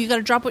goes, no, you got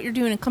to drop what you're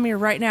doing and come here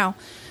right now.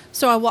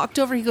 So I walked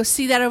over. He goes,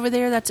 see that over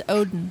there? That's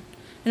Odin.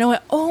 And I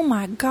went, oh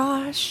my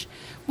gosh.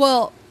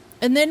 Well,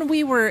 and then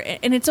we were,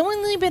 and it's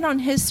only been on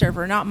his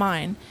server, not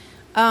mine.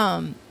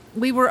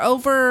 We were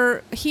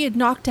over, he had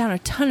knocked down a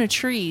ton of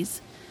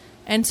trees.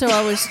 And so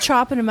I was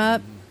chopping them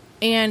up.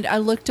 And I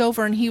looked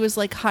over, and he was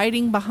like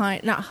hiding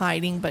behind, not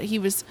hiding, but he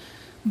was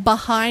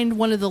behind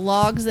one of the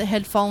logs that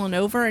had fallen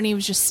over, and he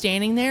was just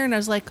standing there. And I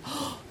was like,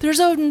 oh, there's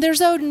Odin,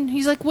 there's Odin.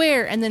 He's like,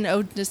 where? And then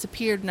Odin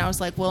disappeared, and I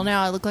was like, well,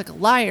 now I look like a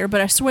liar,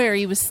 but I swear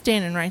he was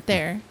standing right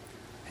there.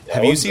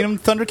 Have you seen him,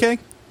 Thunder K?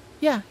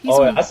 Yeah.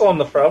 I saw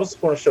him I was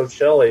going to show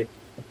Shelly.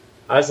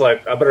 I was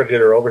like, I better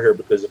get her over here,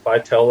 because if I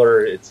tell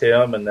her it's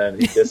him and then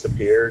he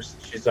disappears,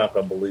 she's not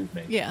going to believe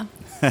me. Yeah.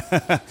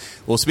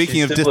 Well, speaking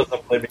she of... still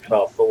doesn't believe me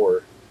about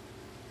Thor.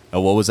 Oh,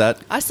 what was that?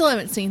 I still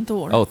haven't seen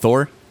Thor. Oh,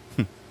 Thor?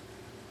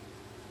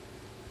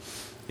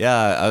 Yeah,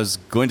 I was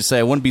going to say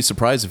I wouldn't be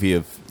surprised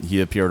if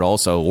he appeared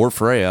also, or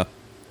Freya.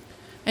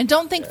 And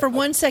don't think for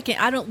 1 second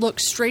I don't look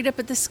straight up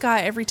at the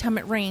sky every time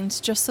it rains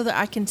just so that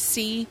I can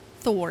see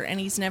Thor, and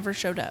he's never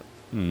showed up.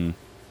 I've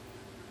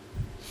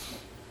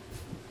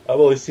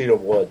only seen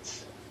him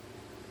once.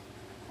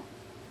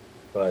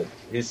 But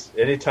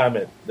anytime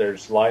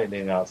there's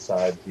lightning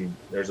outside,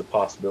 there's a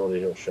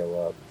possibility he'll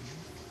show up.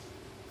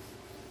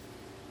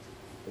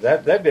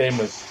 That game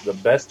was the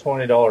best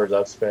 $20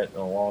 I've spent in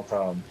a long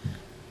time.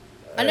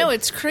 I know,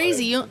 it's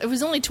crazy. It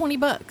was only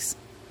 $20.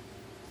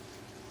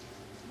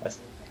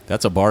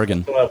 That's a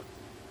bargain.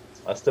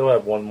 I still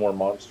have one more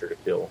monster to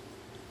kill.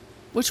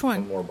 Which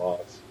one? One more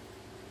boss.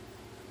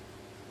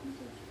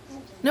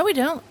 No, we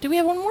don't. Do we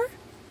have one more?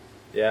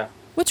 Yeah.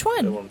 Which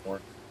one? One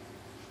more.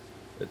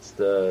 It's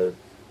the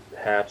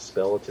half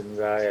skeleton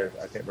guy.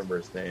 I can't remember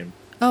his name.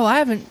 Oh, I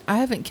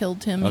haven't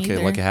killed him either.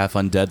 Okay, like a half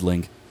undead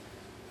link.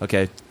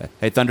 Okay.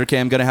 Hey, Thunder K,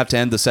 I'm going to have to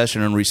end the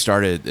session and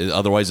restart it.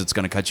 Otherwise, it's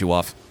going to cut you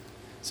off.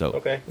 So,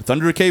 okay.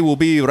 Thunder K will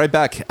be right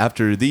back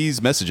after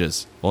these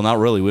messages. Well, not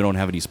really. We don't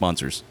have any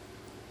sponsors.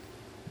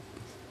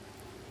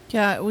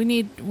 Yeah, we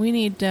need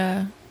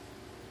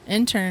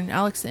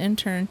Alex the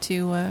intern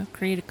to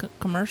create a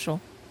commercial.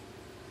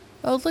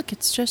 Oh, look,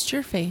 it's just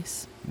your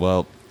face.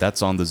 Well,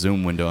 That's on the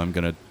Zoom window. I'm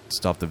going to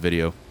stop the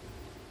video.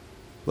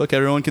 Look,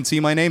 everyone can see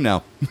my name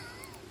now.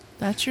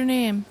 That's your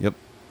name. Yep.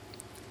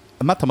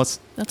 I'm not Thomas.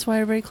 That's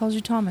why everybody calls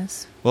you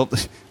Thomas. Well,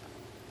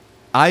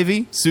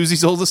 Ivy,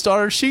 Susie's oldest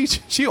daughter, she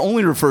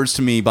only refers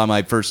to me by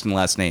my first and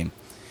last name.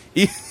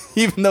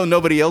 Even though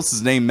nobody else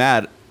is named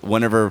Matt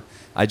whenever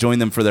I join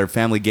them for their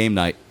family game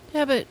night.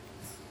 Yeah, but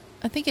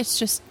I think it's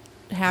just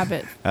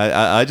habit.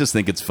 I just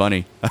think it's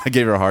funny. I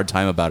gave her a hard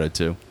time about it,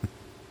 too.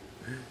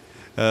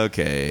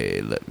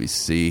 Okay, let me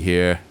see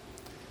here.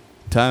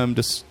 Time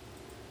to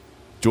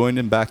join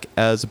him back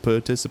as a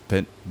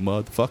participant,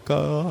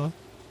 motherfucker.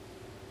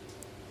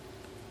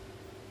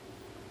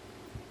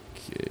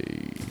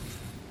 Okay.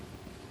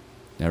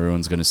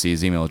 Everyone's going to see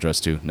his email address,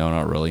 too. No,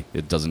 not really.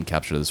 It doesn't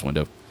capture this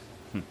window.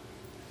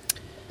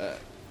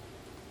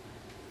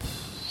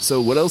 So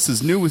what else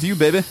is new with you,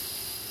 baby?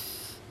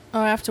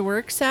 Oh, I have to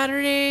work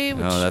Saturday,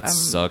 which that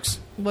sucks.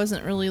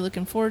 Wasn't really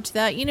looking forward to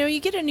that. You know, you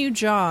get a new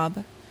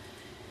job,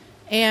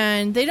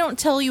 and they don't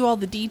tell you all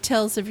the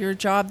details of your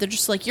job. They're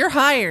just like, you're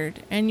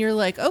hired. And you're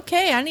like,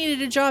 okay, I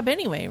needed a job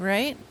anyway,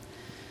 right?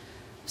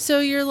 So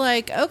you're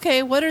like,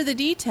 okay, what are the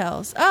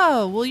details?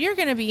 Oh, well, you're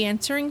going to be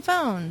answering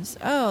phones.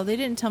 Oh, they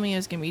didn't tell me I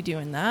was going to be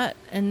doing that.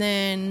 And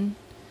then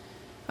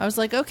I was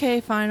like, okay,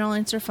 fine, I'll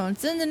answer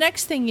phones. Then the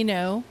next thing you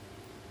know,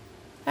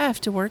 I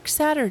have to work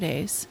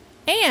Saturdays.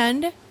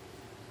 And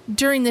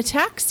during the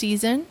tax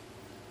season,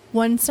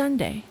 one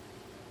Sunday.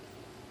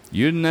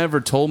 You never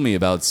told me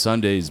about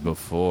Sundays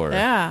before.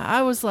 Yeah,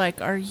 I was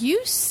like, are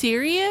you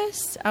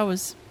serious? I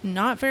was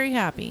not very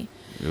happy.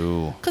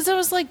 Ooh. Because I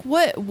was like,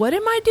 what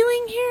am I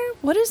doing here?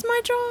 What is my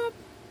job?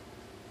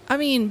 I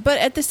mean, but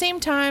at the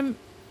same time,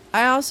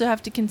 I also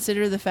have to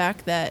consider the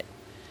fact that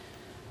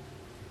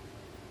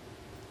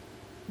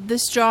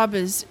this job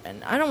is,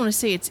 and I don't want to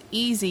say it's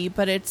easy,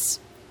 but it's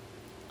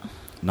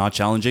not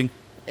challenging?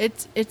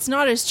 It's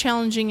not as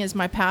challenging as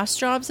my past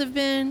jobs have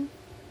been,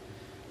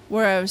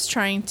 where I was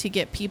trying to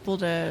get people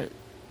to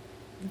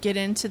get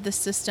into the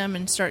system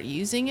and start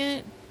using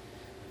it.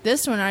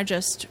 This one, I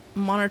just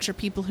monitor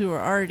people who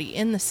are already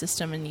in the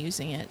system and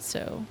using it.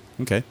 So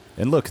okay,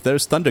 and look,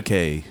 there's Thunder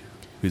K,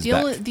 who's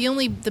back.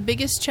 The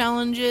biggest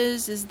challenge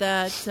is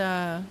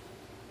that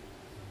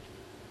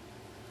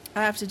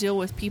I have to deal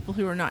with people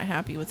who are not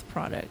happy with the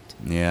product.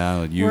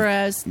 Yeah.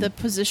 Whereas the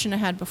position I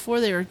had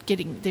before, they were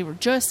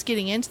just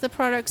getting into the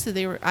product,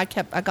 so I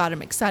got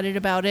them excited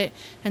about it,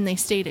 and they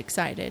stayed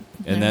excited.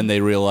 And then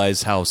they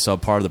realized how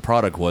subpar the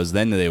product was.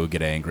 Then they would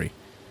get angry.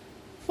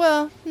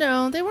 Well,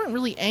 no, they weren't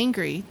really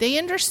angry. They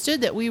understood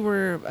that we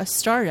were a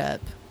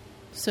startup,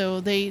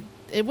 so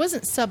it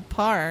wasn't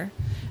subpar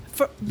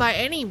by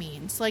any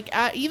means. Like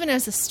even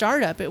as a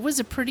startup, it was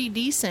a pretty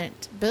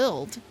decent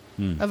build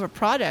of a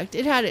product.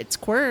 It had its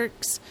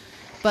quirks,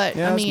 but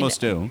yeah, I mean,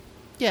 most do.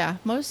 Yeah,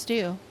 most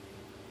do.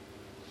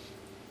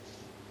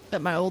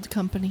 At my old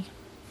company.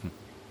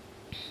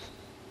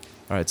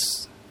 All right.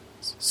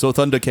 So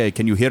Thunder K,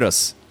 can you hear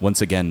us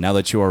once again now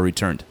that you are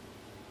returned?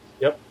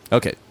 Yep.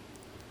 Okay.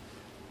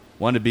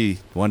 Wanted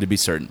to be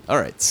certain. All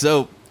right.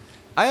 So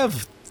I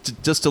have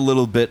just a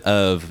little bit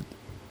of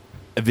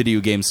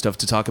video game stuff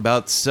to talk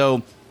about.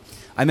 So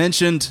I've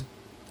mentioned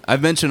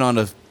on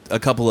a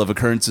couple of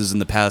occurrences in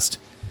the past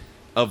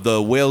of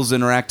the Wales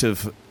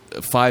Interactive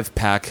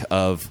 5-pack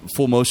of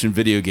full motion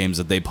video games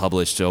that they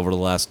published over the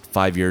last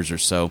 5 years or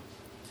so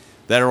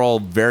that are all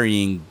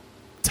varying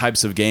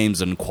types of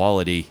games and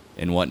quality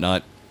and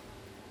whatnot.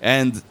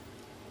 And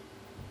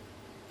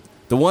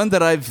the one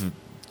that I've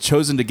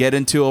chosen to get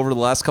into over the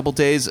last couple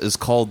days is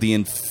called The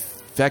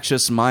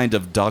Infectious Mind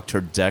of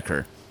Dr.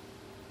 Decker,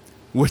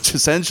 which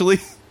essentially,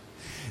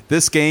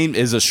 this game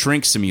is a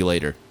shrink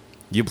simulator.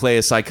 You play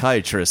a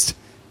psychiatrist,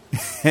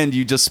 and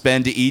you just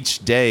spend each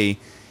day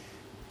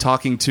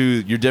talking to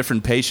your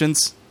different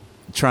patients,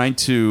 trying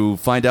to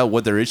find out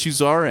what their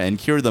issues are and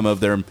cure them of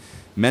their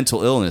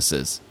mental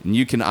illnesses. And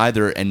you can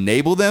either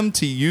enable them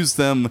to use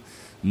them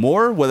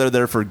more, whether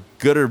they're for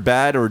good or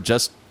bad or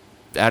just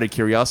out of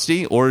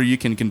curiosity, or you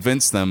can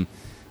convince them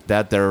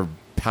that their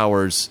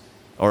powers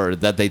or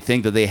that they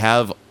think that they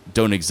have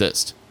don't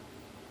exist.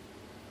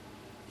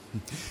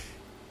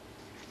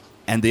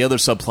 And the other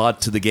subplot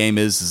to the game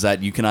is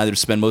that you can either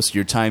spend most of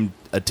your time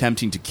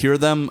attempting to cure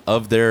them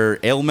of their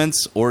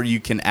ailments, or you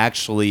can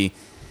actually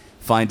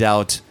find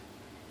out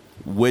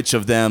which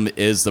of them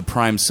is the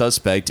prime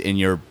suspect in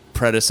your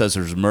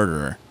predecessor's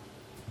murderer.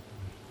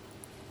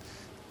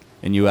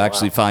 And you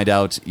actually find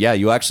out,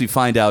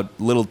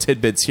 little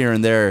tidbits here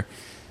and there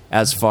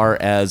as far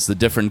as the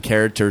different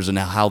characters and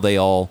how they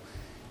all,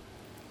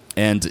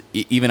 and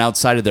even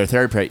outside of their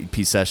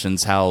therapy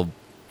sessions, how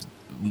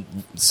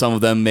some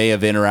of them may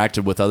have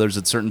interacted with others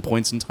at certain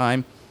points in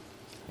time,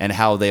 and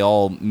how they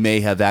all may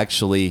have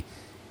actually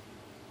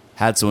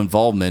had some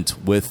involvement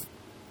with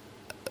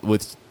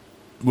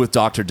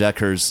Dr.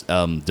 Decker's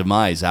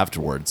demise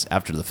afterwards,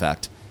 after the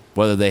fact,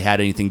 whether they had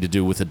anything to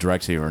do with it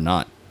directly or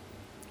not.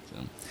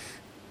 So,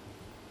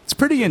 it's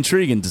pretty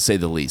intriguing, to say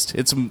the least.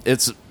 It's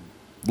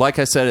like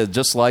I said,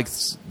 just like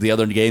the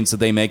other games that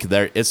they make,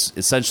 it's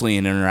essentially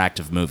an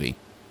interactive movie.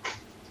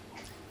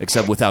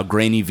 except without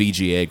grainy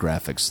VGA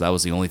graphics. That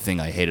was the only thing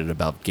I hated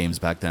about games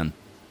back then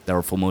that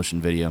were full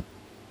motion video.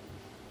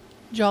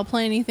 Did y'all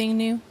play anything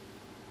new?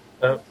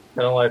 Kind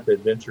of like the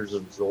Adventures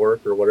of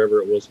Zork or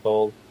whatever it was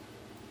called.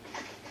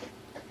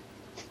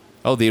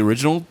 Oh, the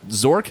original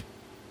Zork?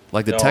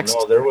 Like the text?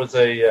 No, there was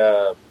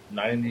a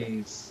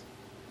 90s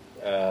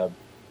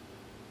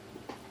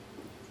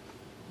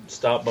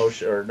stop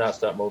motion, or not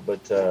stop motion,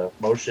 but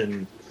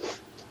motion.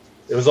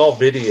 It was all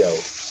video.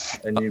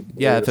 And it was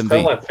FMV. kind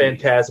of like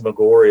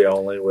Phantasmagoria,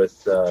 only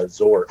with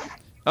Zork.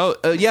 Oh,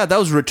 yeah, that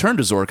was Return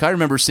to Zork. I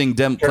remember seeing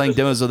playing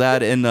demos of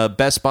that in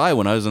Best Buy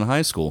when I was in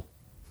high school.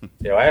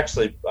 Yeah, I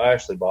actually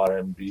bought it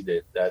and beat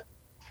it. That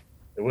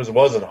it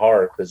wasn't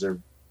hard because there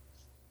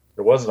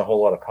wasn't a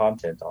whole lot of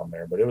content on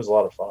there, but it was a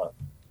lot of fun.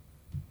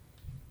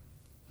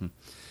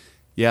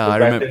 Yeah, I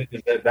remember.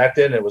 Back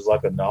then, it was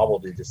like a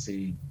novelty to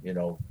see,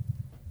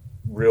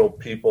 real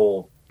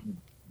people,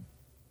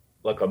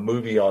 like a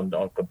movie on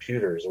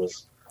computers. It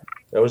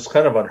was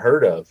kind of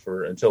unheard of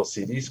until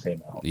CDs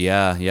came out.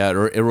 Yeah,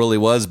 it really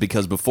was,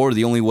 because before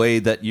the only way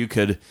that you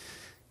could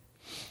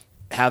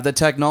have the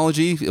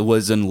technology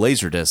was in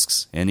laser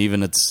discs, and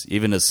even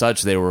as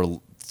such, they were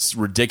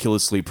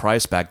ridiculously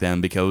priced back then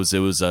because it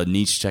was a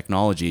niche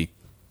technology.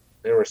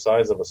 They were the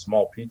size of a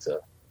small pizza.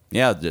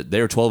 Yeah,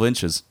 they were 12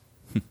 inches.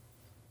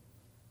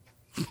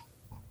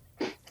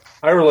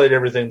 I relate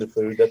everything to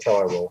food. That's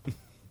how I roll.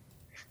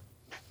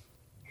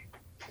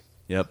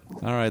 Yep.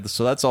 All right.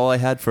 So that's all I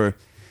had for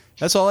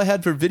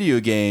video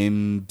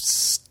game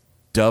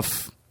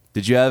stuff.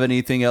 Did you have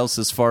anything else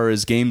as far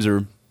as games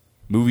or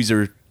movies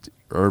or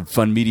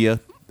fun media,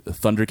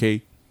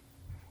 Thundercade?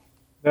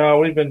 No,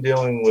 we've been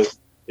dealing with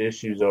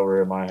issues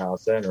over at my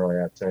house. I didn't really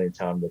have any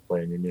time to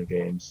play any new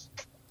games.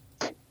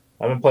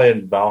 I've been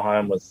playing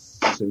Valheim with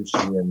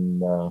Sushi, and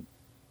my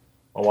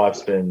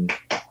wife's been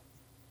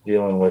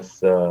dealing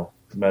with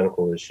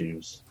medical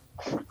issues.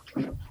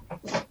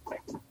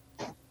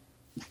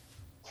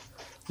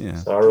 Yeah.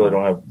 So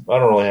I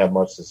don't really have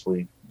much this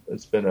week.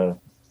 It's been a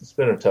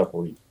tough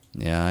week.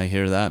 Yeah, I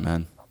hear that,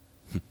 man.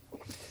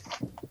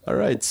 All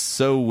right.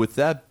 So with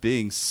that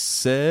being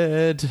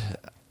said,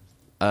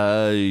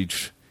 do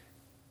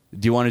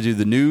you want to do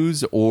the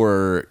news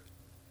or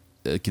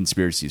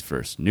conspiracies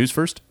first? News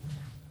first?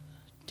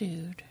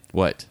 Dude.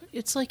 What?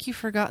 It's like you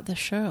forgot the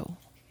show.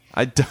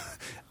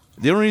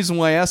 The only reason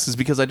why I asked is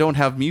because I don't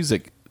have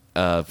music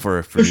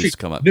for news to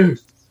come up.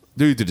 News.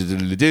 Sushi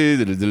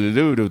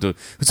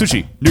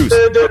news.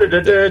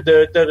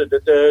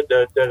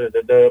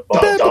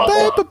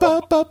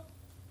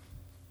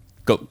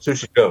 Go.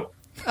 Sushi, go.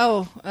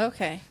 Oh,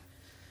 okay.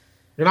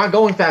 You're not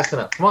going fast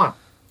enough. Come on.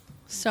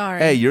 Sorry.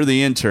 Hey, you're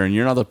the intern.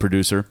 You're not the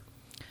producer.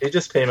 He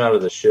just came out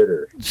of the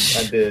shitter.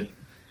 I did.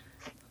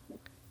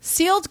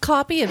 Sealed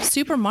copy of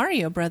Super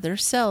Mario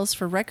Brothers sells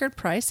for record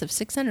price of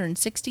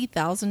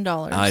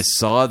 $660,000. I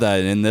saw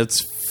that, and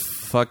that's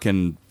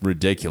fucking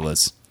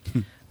ridiculous.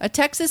 A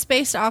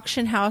Texas-based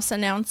auction house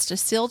announced a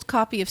sealed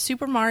copy of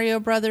Super Mario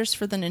Brothers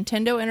for the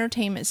Nintendo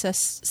Entertainment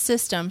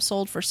System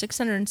sold for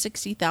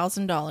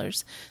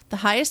 $660,000, the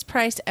highest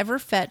price ever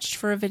fetched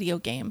for a video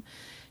game.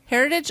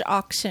 Heritage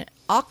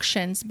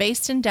Auctions,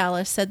 based in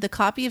Dallas, said the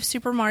copy of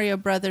Super Mario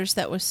Brothers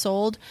that was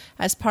sold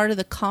as part of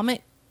the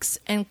Comics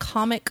and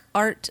Comic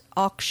Art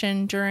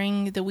auction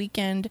during the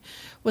weekend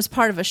was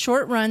part of a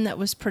short run that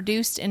was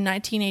produced in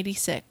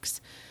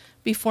 1986,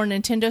 before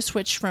Nintendo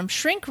switched from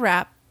shrink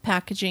wrap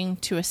packaging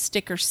to a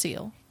sticker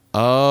seal.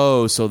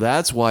 Oh, so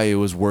that's why it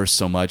was worth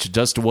so much. It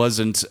just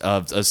wasn't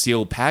a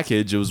sealed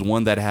package. It was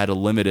one that had a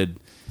limited,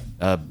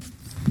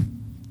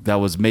 that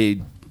was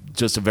made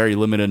just a very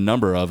limited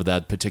number of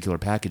that particular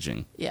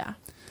packaging. Yeah.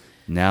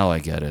 Now I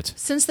get it.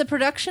 Since the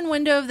production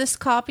window of this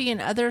copy and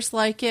others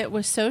like it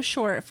was so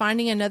short,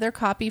 finding another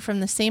copy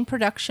from the same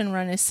production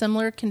run in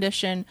similar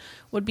condition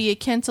would be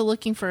akin to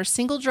looking for a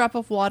single drop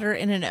of water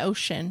in an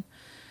ocean.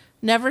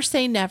 Never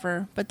say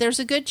never, but there's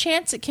a good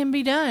chance it can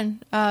be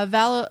done.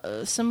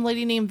 Some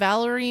lady named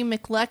Valerie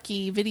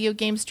McLecky, video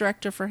games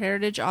director for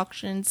Heritage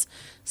Auctions,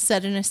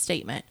 said in a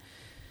statement.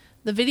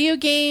 The video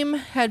game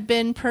had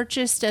been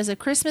purchased as a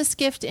Christmas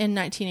gift in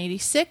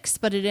 1986,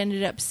 but it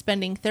ended up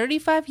spending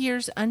 35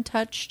 years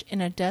untouched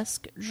in a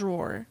desk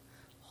drawer.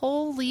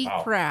 Holy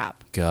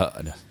crap.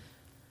 God.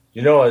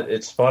 You know,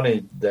 it's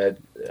funny that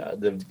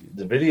the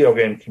video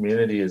game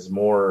community is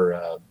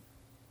more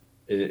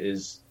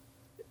is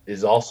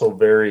also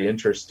very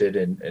interested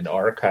in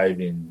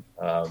archiving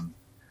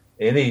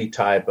any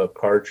type of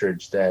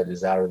cartridge that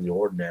is out of the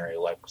ordinary.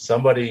 Like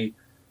somebody's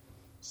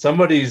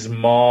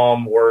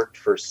mom worked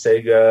for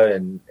Sega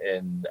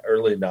in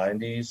early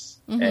 90s,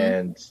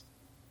 and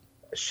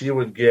she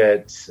would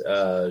get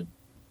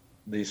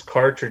these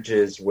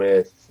cartridges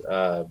with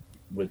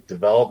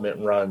development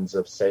runs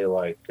of, say,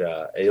 like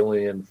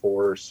Alien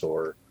Force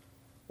or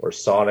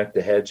Sonic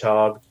the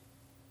Hedgehog,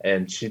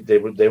 and they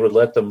would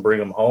let them bring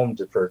them home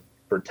for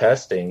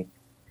testing,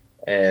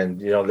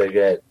 and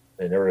they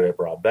never get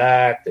brought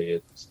back. They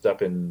get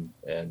stuck in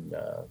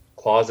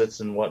closets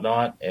and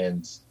whatnot,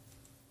 and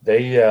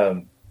they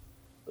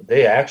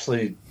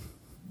actually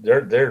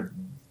they're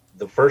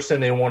the first thing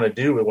they want to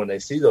do when they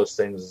see those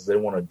things is they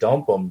want to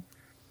dump them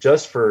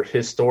just for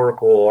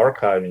historical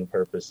archiving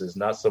purposes.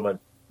 Not so much.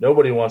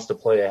 Nobody wants to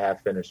play a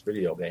half-finished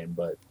video game,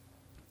 but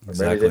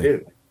Exactly. maybe they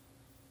do.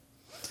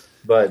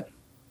 But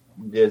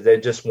yeah, they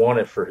just want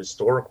it for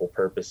historical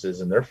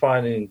purposes, and they're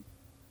finding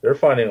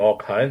all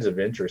kinds of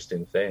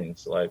interesting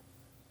things. Like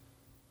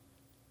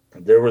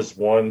there was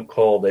one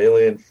called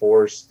Alien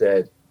Force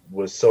that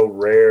was so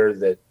rare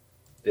that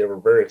they were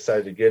very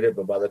excited to get it,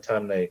 but by the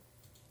time they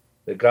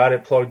got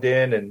it plugged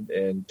in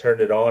and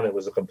turned it on, it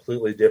was a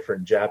completely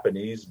different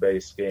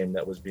Japanese-based game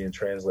that was being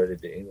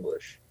translated to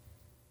English,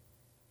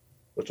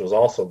 which was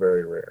also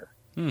very rare.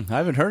 I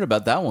haven't heard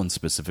about that one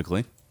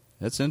specifically.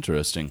 That's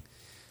interesting.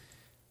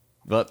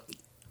 But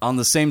on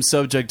the same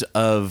subject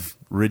of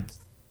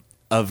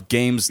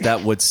games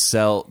that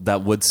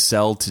would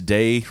sell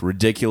today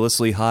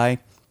ridiculously high,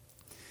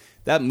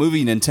 that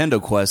movie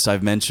Nintendo Quest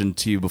I've mentioned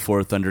to you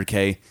before, Thunder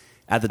K.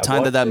 At the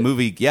time that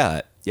movie,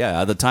 at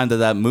the time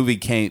that movie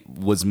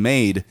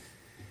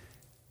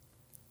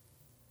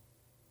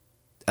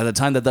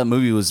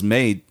was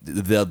made,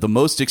 the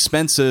most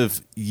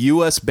expensive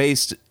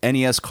US-based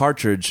NES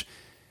cartridge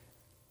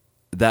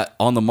that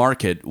on the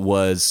market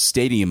was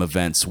Stadium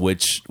Events,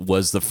 which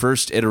was the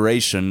first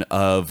iteration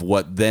of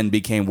what then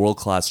became World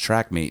Class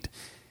Trackmate.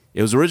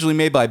 It was originally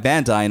made by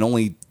Bandai, and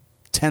only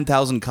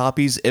 10,000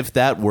 copies, if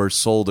that, were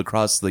sold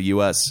across the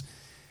US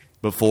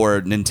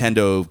before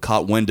Nintendo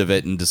caught wind of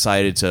it and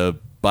decided to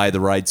buy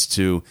the rights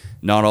to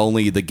not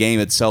only the game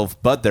itself,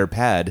 but their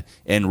pad,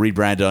 and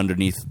rebrand it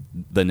underneath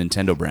the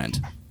Nintendo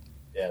brand.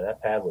 Yeah,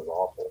 that pad was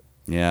awful.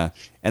 Yeah.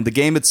 And the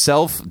game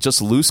itself,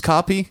 just loose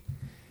copy,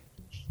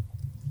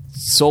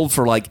 sold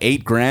for like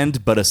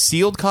 $8,000, but a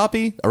sealed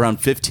copy around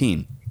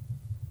 $15,000.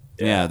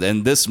 Yeah,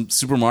 and this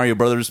Super Mario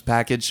Brothers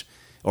package,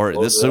 or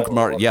this Super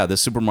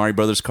Mario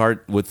Brothers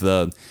cart with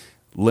the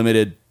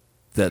limited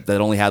that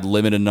only had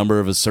limited number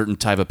of a certain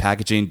type of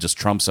packaging, just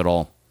trumps it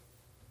all.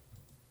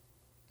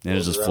 And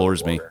it just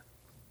floors me.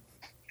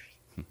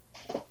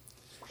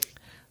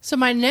 So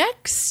my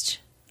next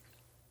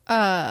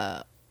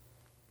article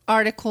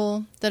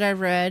that I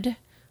read,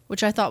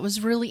 which I thought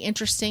was really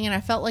interesting, and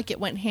I felt like it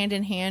went hand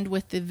in hand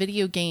with the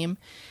video game,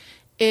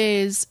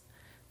 is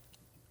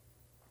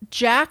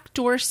Jack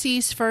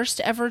Dorsey's first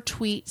ever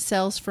tweet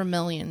sells for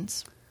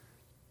millions.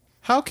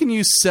 How can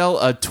you sell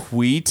a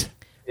tweet?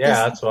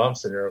 Yeah, that's what I'm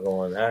sitting there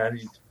going, I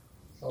need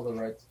all the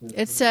rights.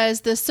 It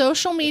says, the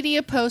social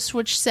media post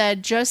which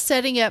said, just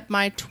setting up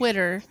my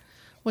Twitter,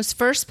 was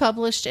first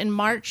published in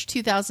March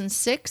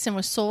 2006 and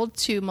was sold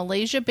to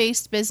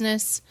Malaysia-based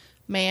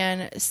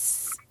businessman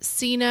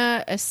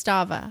Sina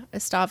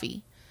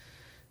Estavi.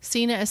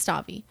 Sina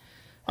Estavi.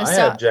 I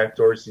have Jack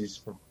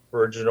Dorsey's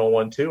original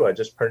one too. I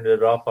just printed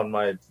it off on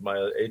my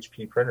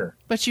HP printer.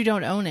 But you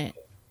don't own it.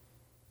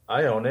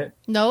 I own it.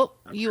 Nope.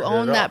 You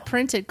own that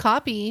printed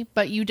copy,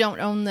 but you don't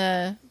own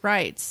the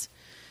rights.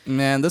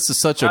 Man, this is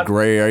such a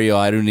gray area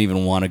I don't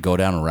even want to go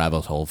down a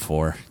rabbit hole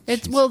for.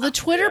 The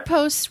Twitter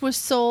post was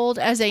sold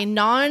as a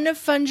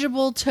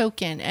non-fungible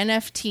token,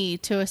 NFT,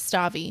 to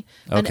Estavi.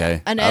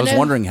 Okay. I was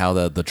wondering how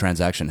the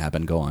transaction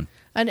happened. Go on.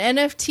 An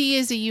NFT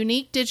is a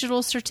unique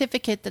digital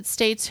certificate that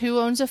states who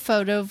owns a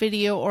photo,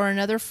 video, or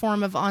another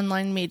form of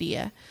online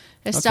media.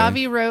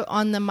 Estavi wrote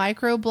on the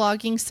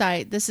microblogging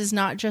site, "This is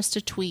not just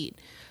a tweet.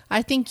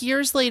 I think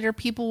years later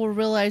people will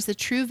realize the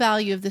true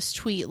value of this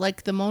tweet,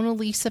 like the Mona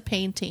Lisa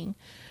painting."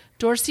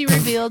 Dorsey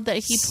revealed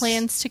that he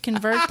plans to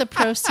convert the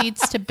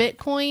proceeds to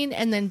Bitcoin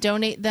and then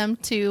donate them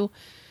to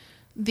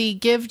the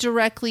Give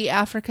Directly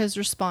Africa's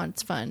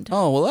Response Fund.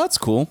 Oh, well, that's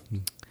cool.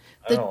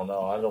 I don't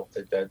know. I don't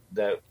think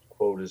that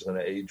quote is going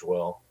to age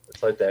well.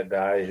 It's like that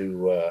guy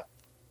who,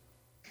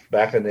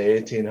 back in the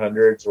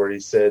 1800s, where he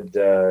said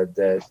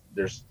that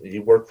he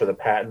worked for the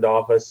patent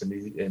office,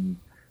 and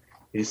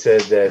he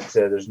said that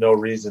there's no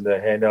reason to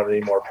hand out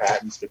any more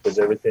patents because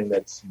everything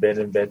that's been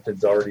invented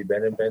has already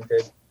been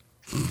invented.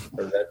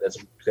 Or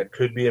that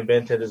could be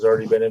invented has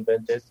already been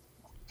invented.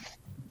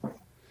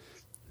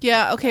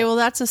 Yeah, okay, well,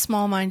 that's a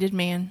small-minded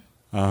man.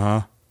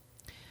 Uh-huh.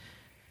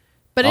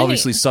 But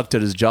obviously sucked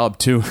at his job,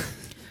 too.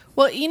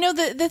 Well,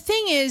 the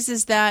thing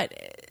is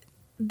that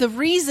the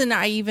reason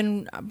I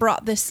even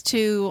brought this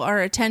to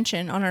our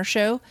attention on our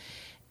show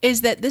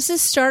is that this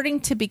is starting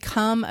to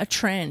become a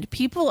trend.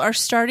 People are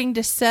starting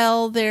to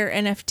sell their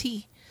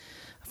NFT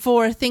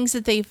for things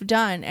that they've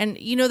done. And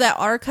that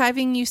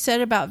archiving you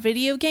said about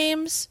video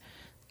games,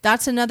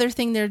 that's another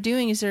thing they're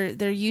doing, is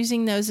they're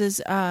using those as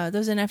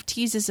those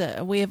NFTs as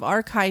a way of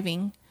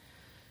archiving.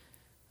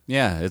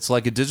 Yeah, it's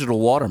like a digital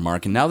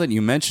watermark. And now that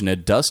you mention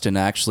it, Dustin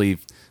actually,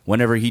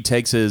 whenever he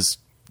takes his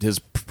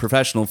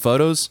professional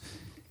photos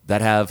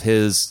that have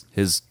his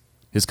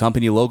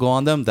company logo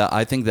on them, that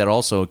I think that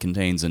also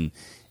contains an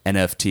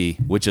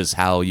NFT, which is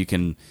how you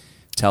can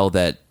tell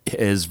that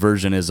his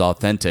version is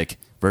authentic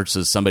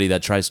versus somebody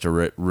that tries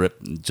to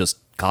just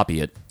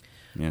copy it.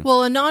 Yeah.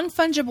 Well, a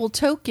non-fungible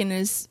token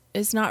is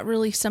not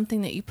really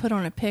something that you put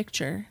on a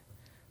picture.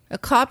 a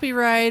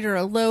copyright or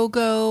a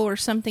logo or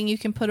something you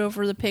can put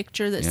over the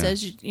picture that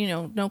says,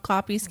 no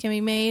copies can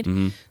be made.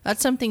 Mm-hmm.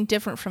 That's something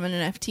different from an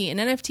NFT. An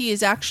NFT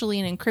is actually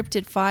an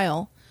encrypted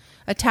file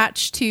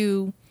attached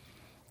to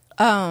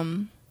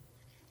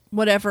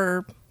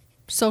whatever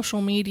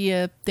social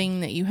media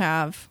thing that you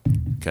have.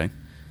 Okay.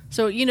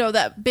 So,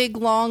 that big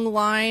long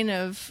line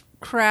of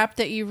crap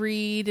that you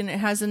read and it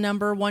has a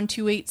number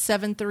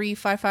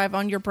 1287355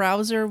 on your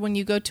browser when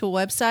you go to a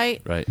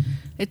website. Right.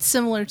 It's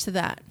similar to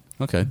that.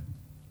 Okay.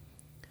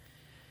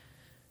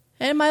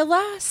 And my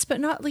last but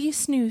not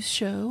least news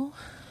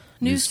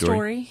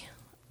story.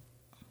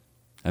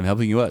 I'm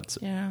helping you out.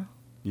 Yeah.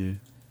 Yeah.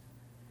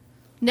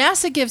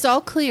 NASA gives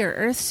all clear,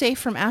 Earth safe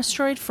from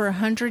asteroid for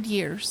 100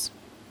 years.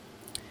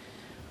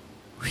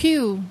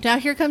 Phew. Now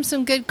here comes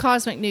some good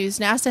cosmic news.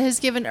 NASA has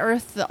given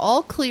Earth the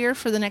all clear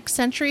for the next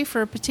century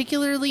for a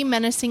particularly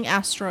menacing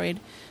asteroid.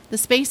 The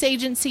space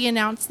agency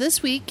announced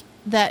this week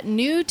that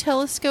new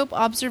telescope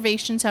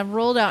observations have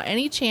ruled out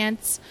any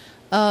chance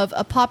of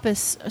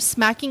Apophis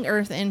smacking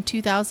Earth in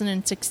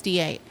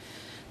 2068.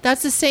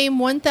 That's the same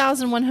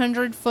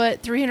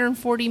 1,100-foot,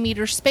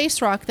 340-meter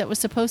space rock that was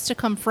supposed to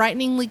come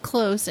frighteningly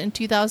close in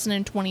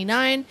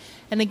 2029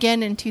 and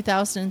again in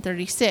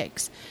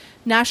 2036.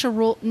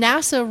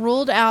 NASA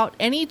ruled out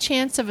any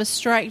chance of a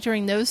strike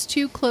during those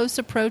two close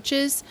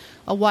approaches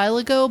a while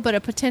ago, but a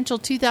potential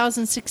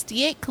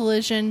 2068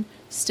 collision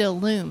still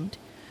loomed.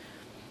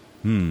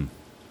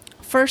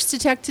 First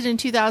detected in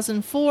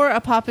 2004,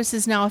 Apophis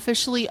is now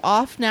officially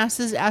off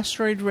NASA's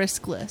asteroid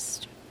risk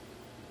list.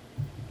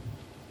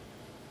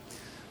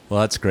 Well,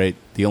 that's great.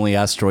 The only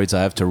asteroids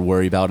I have to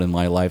worry about in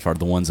my life are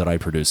the ones that I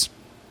produce.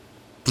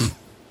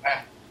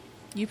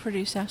 You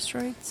produce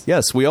asteroids?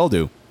 Yes, we all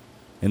do.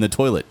 In the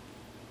toilet.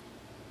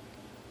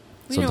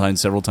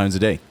 Sometimes several times a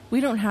day.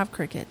 We don't have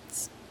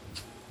crickets.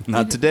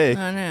 Not today.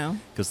 I know.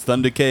 Because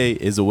Thunder K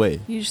is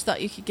away. You just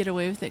thought you could get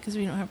away with it because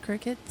we don't have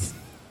crickets?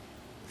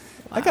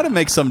 I got to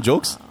make some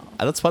jokes.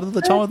 That's part of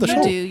the charm of the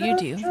show. You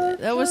do.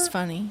 That was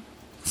funny.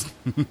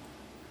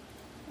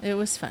 It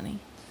was funny.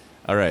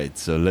 All right,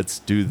 so let's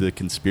do the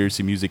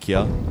conspiracy music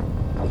here.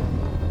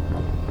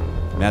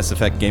 Mass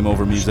Effect Game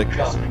Over music.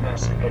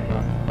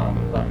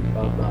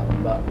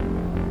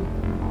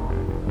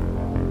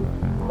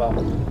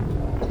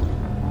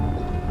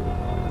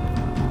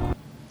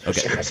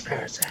 Okay.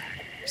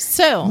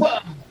 So,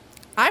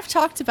 I've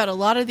talked about a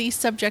lot of these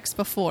subjects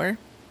before.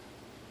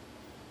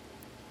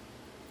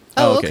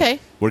 Oh, okay.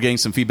 We're getting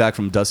some feedback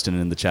from Dustin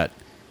in the chat.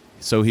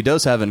 So he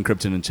does have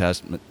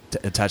encrypted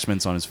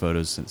attachments on his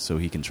photos so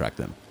he can track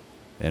them.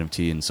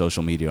 NFT and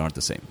social media aren't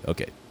the same.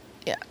 Okay.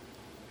 Yeah.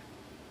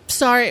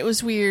 Sorry, it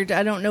was weird.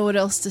 I don't know what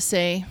else to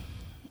say.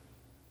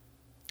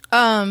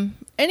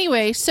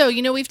 Anyway, so,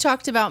 we've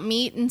talked about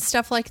meat and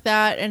stuff like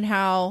that and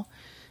how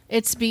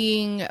it's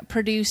being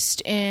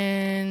produced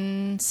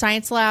in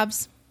science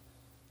labs.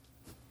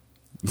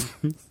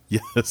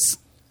 Yes.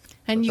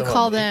 And you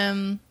call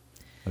them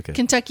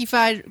Kentucky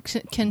Fried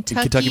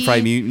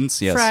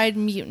Mutants, yes. Fried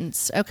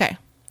Mutants. Okay.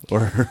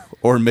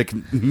 Or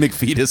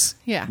McFetus.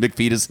 Yeah.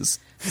 McFetuses.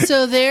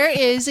 So there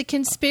is a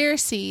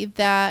conspiracy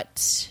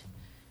that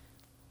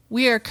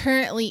we are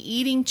currently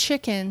eating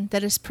chicken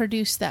that is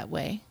produced that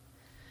way.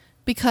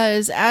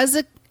 Because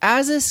as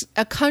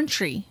a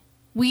country,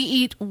 we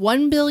eat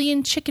 1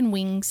 billion chicken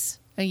wings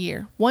a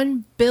year.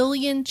 1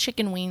 billion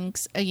chicken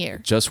wings a year.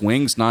 Just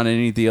wings, not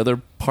any of the other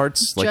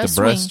parts, like Just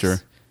the breast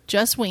wings. or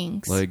just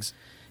wings. Legs.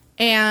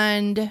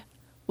 And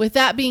with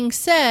that being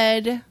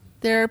said,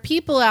 there are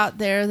people out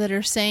there that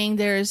are saying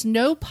there is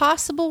no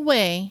possible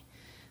way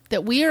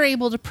that we are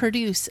able to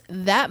produce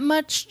that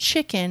much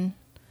chicken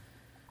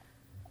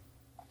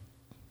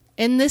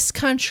in this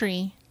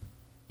country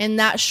in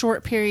that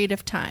short period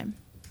of time.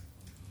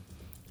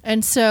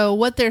 And so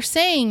what they're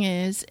saying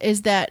is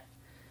that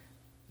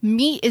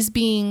meat is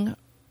being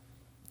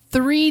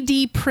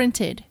 3D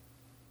printed,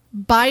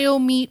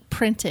 biomeat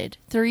printed,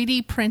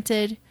 3D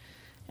printed,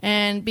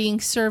 and being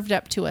served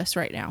up to us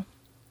right now.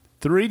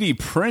 3D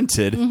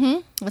printed? Mm-hmm.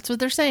 That's what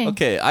they're saying.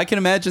 Okay, I can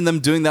imagine them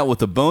doing that with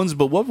the bones,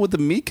 but what would the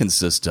meat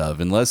consist of?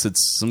 Unless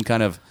it's some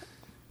kind of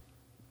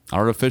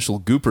artificial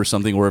goop or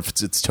something, or if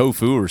it's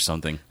tofu or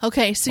something.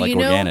 Okay, so like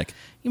organic.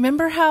 You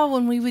remember how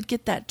when we would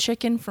get that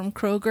chicken from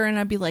Kroger and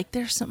I'd be like,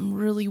 there's something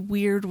really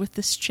weird with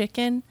this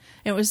chicken?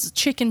 And it was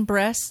chicken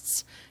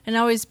breasts. And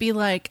I always be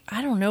like,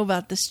 I don't know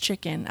about this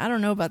chicken. I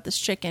don't know about this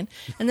chicken.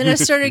 And then I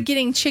started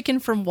getting chicken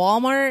from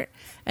Walmart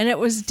and it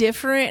was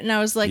different. And I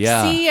was like,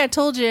 see, I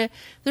told you,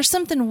 there's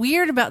something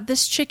weird about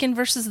this chicken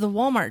versus the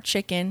Walmart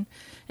chicken.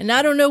 And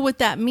I don't know what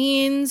that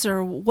means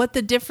or what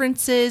the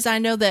difference is. I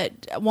know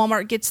that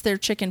Walmart gets their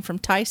chicken from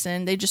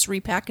Tyson. They just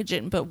repackage it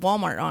and put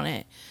Walmart on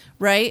it,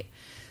 right?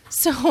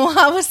 So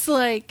I was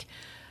like,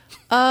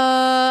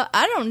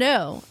 I don't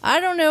know. I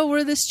don't know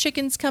where this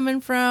chicken's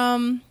coming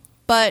from,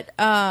 but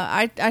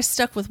I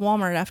stuck with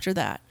Walmart after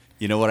that.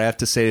 You know what I have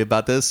to say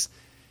about this?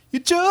 You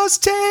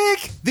just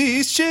take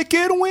these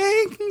chicken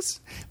wings,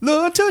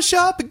 learn to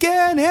shop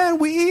again, and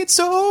we eat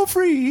so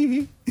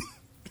free.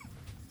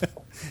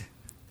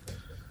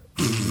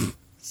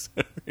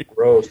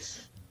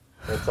 Gross.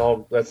 That's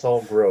all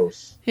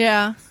gross.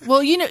 Yeah.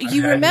 Well, you I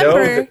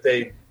remember know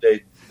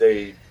that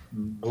they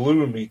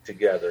glue meat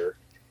together.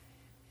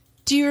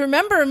 Do you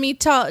remember me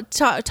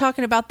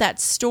talking about that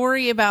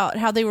story about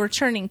how they were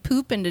turning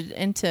poop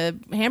into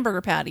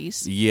hamburger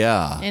patties?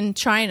 Yeah. In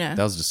China.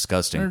 That was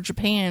disgusting. Or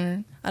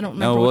Japan. I don't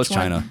remember. No, it was which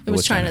one. China. It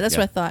was China. That's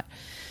what I thought.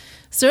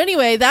 So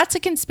anyway, that's a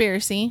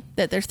conspiracy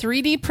that they're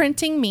 3D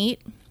printing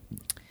meat.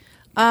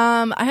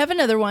 I have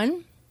another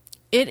one.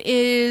 It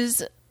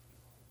is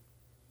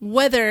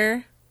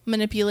weather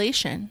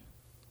manipulation.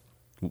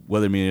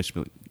 Weather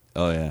manipulation.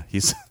 Oh yeah,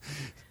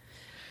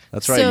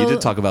 That's right. You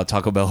did talk about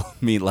Taco Bell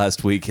meat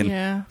last week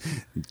and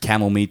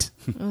camel meat.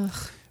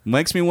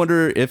 Makes me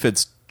wonder if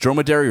it's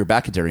dromedary or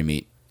bacadary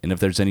meat, and if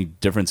there's any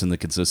difference in the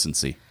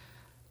consistency.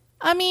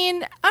 I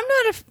mean, I'm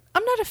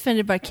not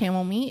offended by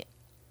camel meat.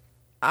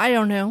 I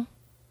don't know.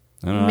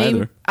 I don't know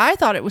either. I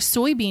thought it was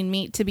soybean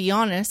meat, to be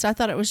honest. I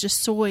thought it was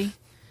just soy.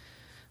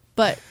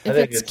 But if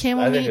it's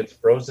camel meat, I think it's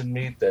frozen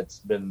meat that's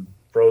been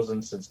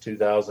frozen since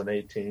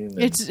 2018.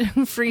 It's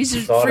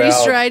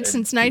freeze-dried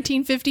since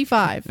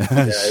 1955.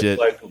 It's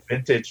like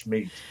vintage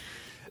meat.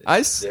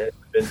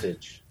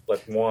 Vintage,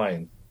 like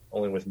wine,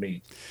 only with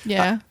meat.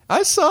 Yeah.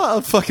 I saw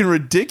a fucking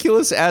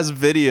ridiculous ass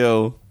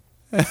video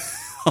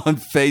on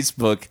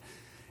Facebook.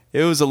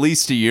 It was at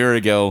least a year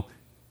ago,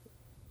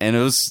 and it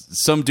was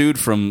some dude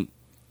from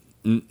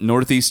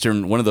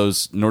one of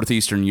those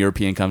northeastern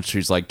European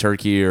countries like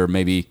Turkey or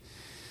maybe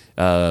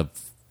Turkey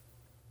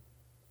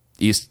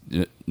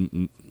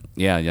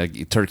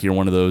or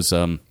one of those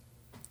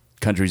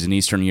countries in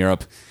Eastern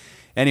Europe.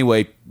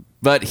 Anyway,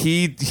 but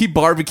he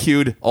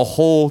barbecued a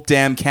whole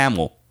damn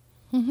camel.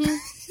 Mm-hmm.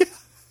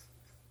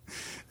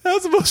 That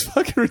was the most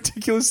fucking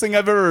ridiculous thing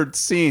I've ever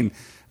seen.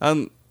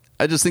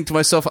 I just think to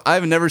myself,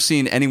 I've never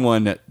seen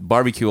anyone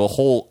barbecue a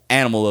whole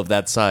animal of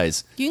that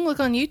size. You can look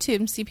on YouTube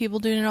and see people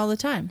doing it all the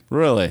time.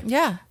 Really?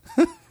 Yeah.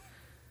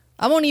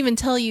 I won't even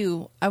tell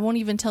you how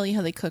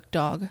they cook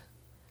dog.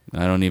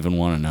 I don't even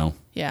want to know.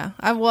 Yeah.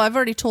 I've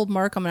already told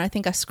Markham, and I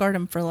think I scarred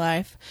him for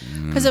life.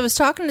 Because I was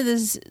talking to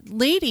this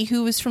lady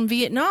who was from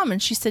Vietnam,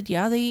 and she said,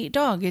 yeah, they eat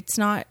dog. It's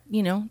not,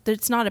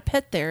 it's not a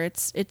pet there.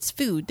 It's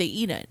food. They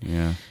eat it.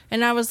 Yeah.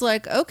 And I was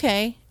like,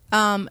 okay.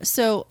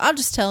 So I'll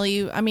just tell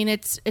you. I mean,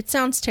 it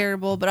sounds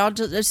terrible, but I'll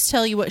just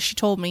tell you what she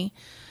told me.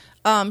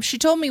 She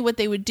told me what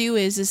they would do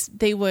is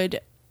they would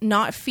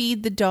not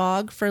feed the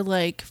dog for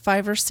like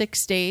 5 or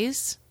 6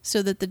 days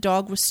so that the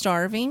dog was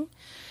starving.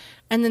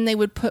 And then they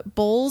would put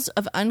bowls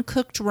of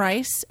uncooked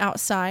rice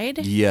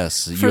outside.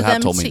 Yes, you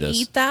have told me this. For them to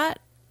eat that.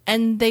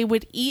 And they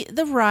would eat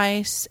the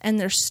rice, and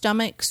their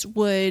stomachs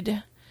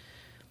would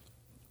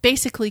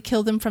basically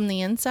kill them from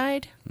the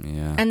inside.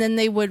 Yeah. And then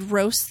they would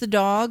roast the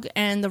dog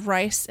and the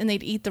rice, and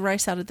they'd eat the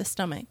rice out of the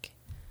stomach.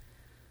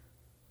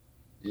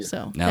 Yeah.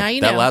 So now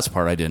you know. That last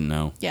part I didn't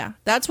know. Yeah,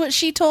 that's what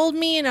she told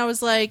me, and I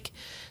was like,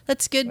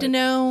 that's good to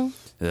know.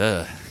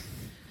 Ugh.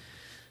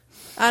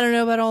 I don't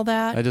know about all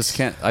that. I just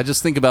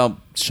think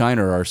about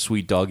Shiner, our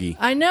sweet doggy.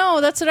 I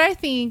know, that's what I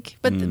think.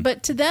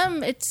 But to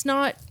them, it's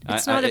not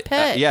a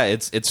pet. Yeah,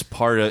 it's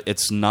part of.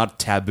 It's not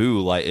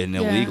taboo and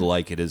illegal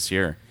like it is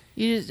here.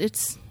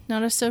 It's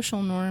not a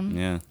social norm.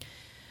 Yeah.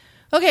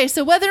 Okay,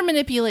 so weather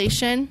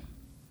manipulation.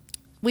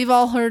 We've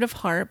all heard of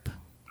HAARP.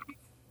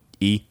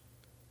 E.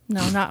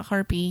 No, not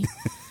HAARP.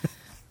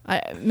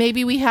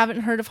 Maybe we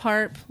haven't heard of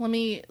HAARP. Let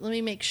me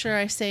make sure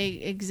I say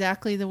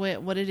exactly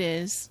what it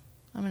is.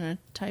 I'm going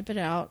to type it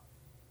out.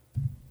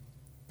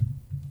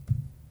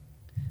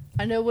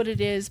 I know what it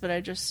is, but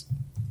I just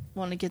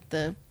want to get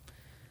the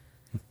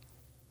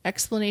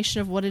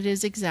explanation of what it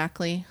is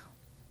exactly.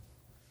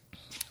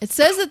 It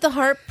says that the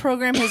HAARP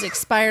program has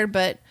expired,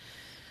 but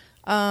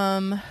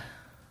HAARP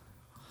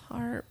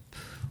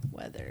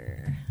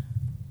weather.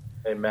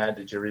 Hey, Matt,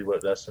 did you read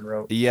what Dustin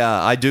wrote?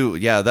 Yeah, I do.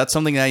 Yeah, that's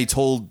something that he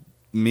told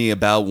me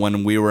about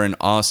when we were in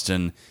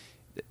Austin,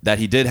 that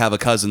he did have a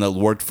cousin that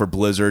worked for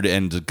Blizzard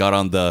and got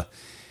on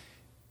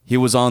he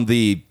was on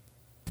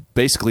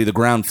basically the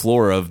ground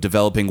floor of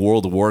developing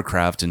World of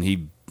Warcraft, and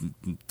he,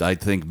 I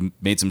think,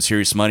 made some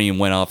serious money and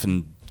went off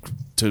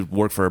to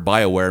work for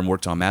BioWare and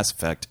worked on Mass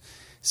Effect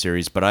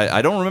series. But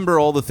I don't remember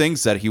all the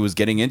things that he was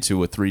getting into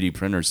with 3D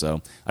printers,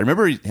 so I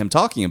remember him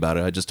talking about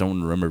it. I just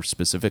don't remember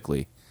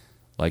specifically,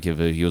 like if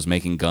he was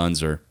making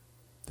guns or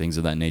things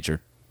of that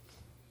nature.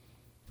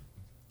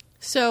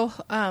 So,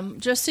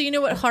 just so you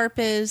know what HAARP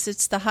is,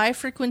 it's the High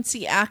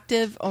Frequency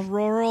Active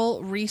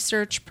Auroral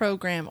Research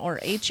Program, or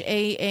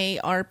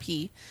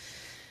HAARP.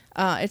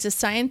 It's a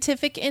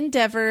scientific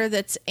endeavor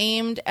that's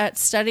aimed at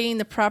studying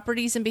the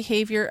properties and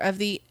behavior of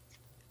the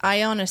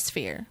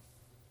ionosphere.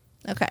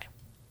 Okay,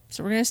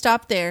 so we're going to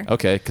stop there.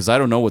 Okay, because I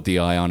don't know what the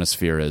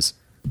ionosphere is.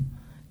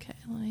 Okay,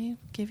 let me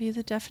give you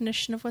the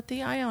definition of what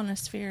the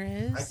ionosphere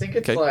is. I think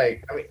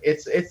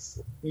it's it's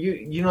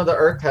you know, the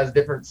Earth has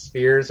different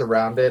spheres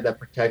around it that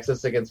protects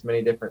us against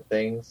many different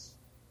things.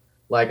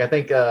 Like I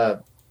think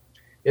the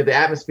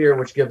atmosphere,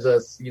 which gives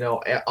us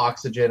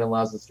oxygen,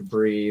 allows us to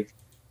breathe.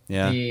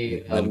 Yeah.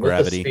 The and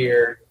gravity.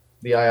 lithosphere,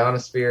 the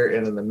ionosphere,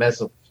 and then the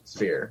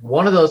sphere.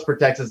 One of those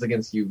protects us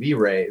against UV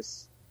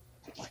rays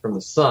from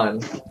the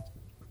sun,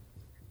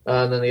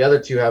 and then the other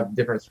two have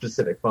different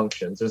specific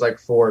functions. There's like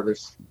four.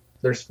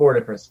 There's four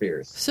different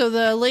spheres. So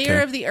the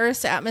layer of the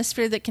Earth's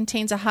atmosphere that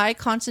contains a high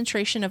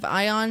concentration of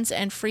ions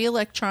and free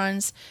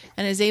electrons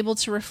and is able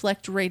to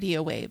reflect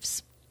radio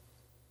waves.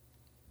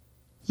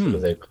 So do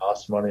they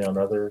cost money on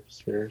other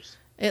spheres?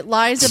 It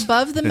lies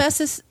above the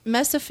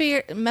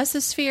mesosphere,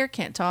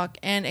 can't talk,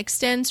 and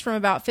extends from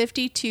about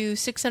 50 to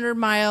 600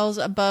 miles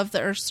above the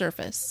Earth's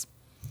surface.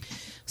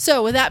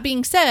 So with that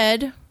being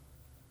said,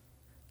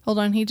 hold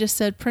on, he just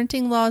said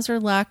printing laws are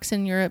lax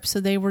in Europe,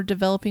 so they were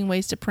developing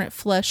ways to print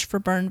flesh for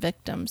burn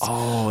victims.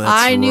 Oh, that's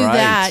I knew right.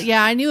 that.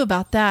 Yeah, I knew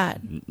about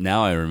that.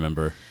 Now I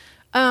remember.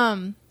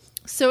 So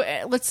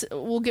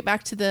we'll get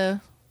back to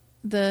the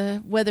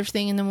weather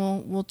thing, and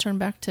then we'll turn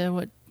back to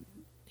what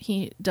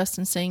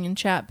Dustin's saying in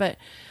chat. But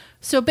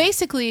so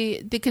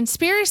basically, the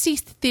conspiracy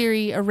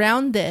theory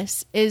around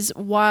this is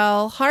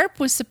while HAARP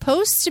was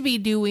supposed to be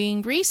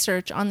doing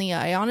research on the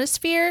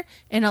ionosphere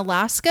in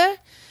Alaska,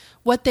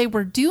 what they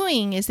were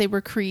doing is they were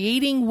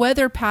creating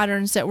weather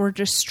patterns that were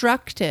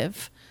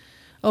destructive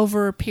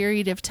over a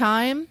period of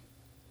time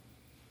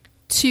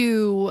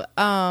to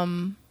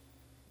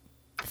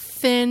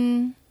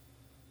thin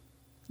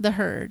the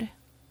herd.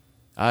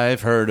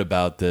 I've heard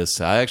about this.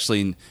 I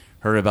actually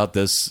heard about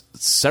this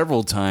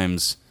several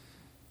times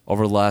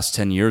over the last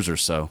 10 years or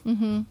so.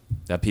 Mm-hmm.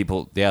 That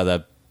people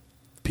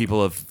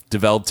have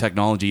developed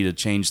technology to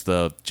change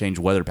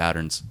weather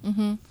patterns.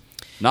 Mm-hmm.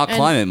 Not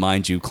climate,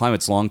 mind you.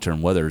 Climate's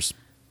long-term. Weather's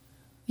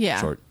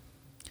short.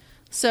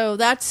 So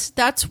that's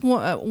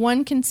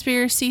one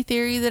conspiracy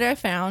theory that I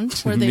found.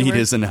 Where Meat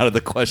isn't out of the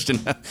question.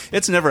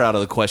 It's never out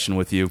of the question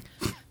with you.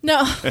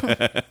 No.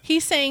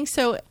 He's saying,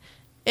 so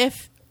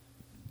if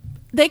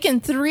they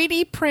can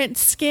 3D print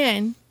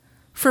skin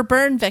for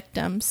burn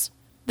victims,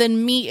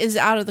 then meat is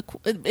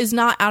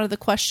not out of the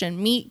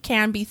question. Meat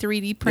can be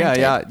 3D printed.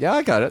 Yeah.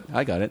 I got it.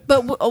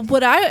 But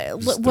what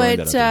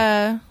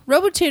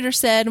RoboTutor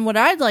said, and what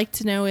I'd like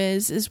to know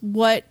is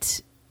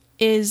what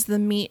is the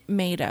meat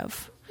made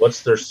of?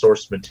 What's their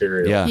source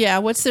material? Yeah.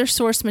 What's their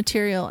source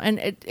material? And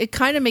it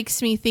kind of makes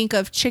me think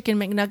of chicken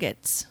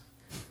McNuggets,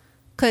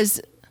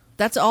 because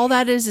that's all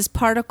that is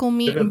particle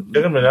meat. Chicken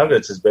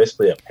McNuggets is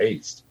basically a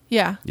paste.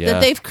 Yeah, that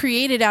they've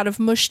created out of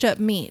mushed up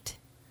meat.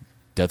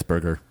 Death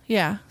Burger.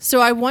 Yeah.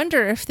 So I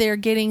wonder if they're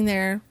getting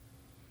their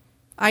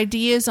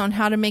ideas on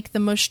how to make the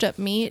mushed up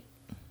meat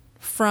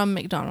from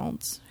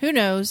McDonald's. Who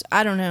knows?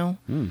 I don't know.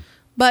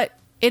 But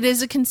it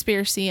is a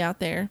conspiracy out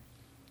there.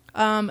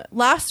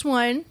 Last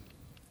one.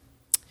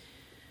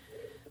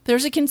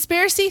 There's a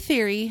conspiracy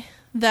theory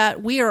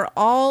that we are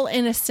all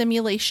in a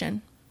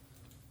simulation,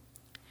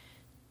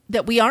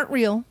 that we aren't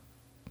real,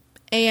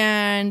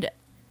 and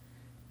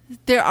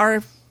there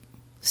is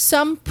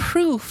some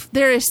proof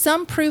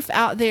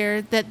out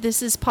there that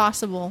this is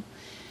possible.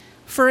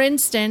 For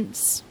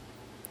instance,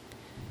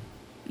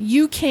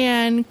 you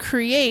can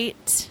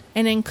create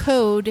and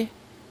encode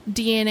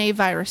DNA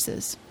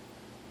viruses.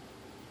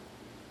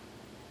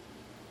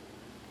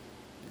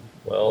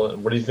 Well,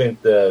 what do you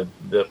think the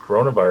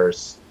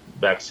coronavirus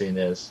vaccine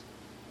is?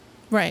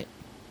 Right.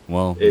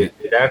 Well, it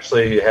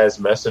actually has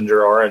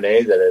messenger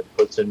RNA that it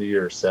puts into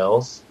your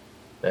cells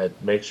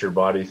that makes your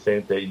body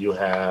think that you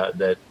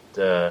have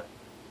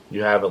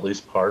at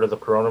least part of the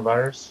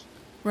coronavirus,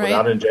 right,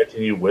 without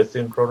injecting you with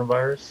the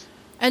coronavirus.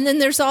 And then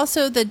there's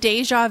also the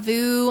deja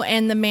vu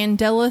and the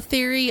Mandela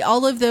theory.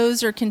 All of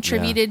those are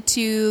contributed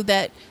to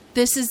that.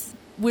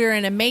 We're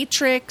in a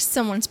matrix.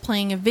 Someone's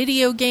playing a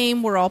video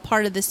game. We're all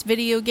part of this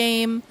video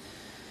game.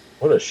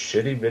 What a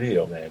shitty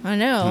video game. I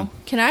know.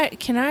 Can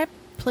I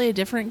play a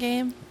different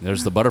game?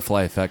 There's the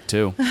butterfly effect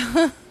too.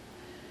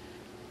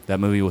 That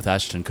movie with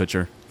Ashton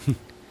Kutcher.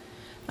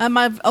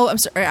 I'm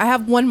sorry. I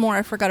have one more.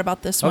 I forgot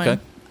about this one. Okay.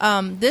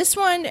 This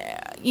one,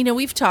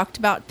 we've talked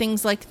about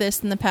things like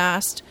this in the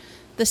past.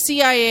 The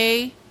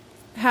CIA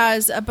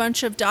has a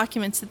bunch of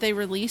documents that they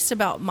released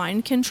about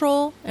mind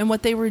control and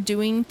what they were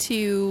doing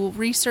to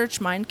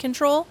research mind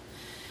control.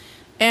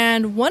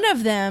 And one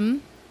of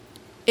them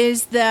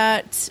is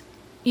that,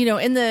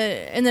 in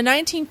the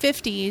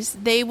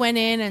 1950s, they went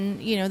in and,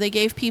 they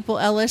gave people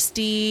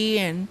LSD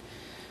and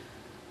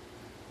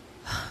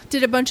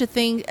did a bunch of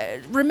things.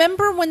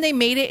 Remember when they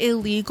made it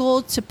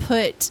illegal to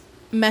put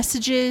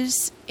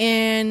messages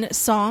in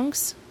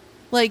songs?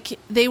 Like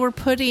they were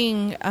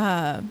putting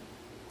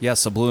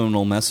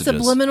subliminal messages.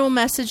 Subliminal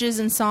messages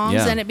in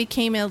songs, and it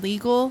became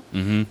illegal.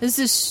 Mm-hmm. This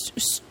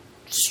is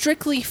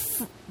strictly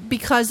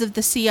because of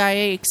the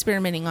CIA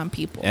experimenting on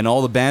people. And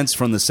all the bands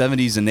from the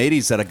 70s and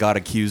 80s that got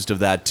accused of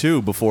that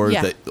too before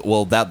that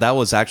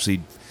was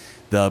actually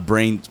the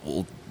brain.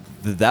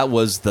 That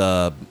was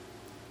the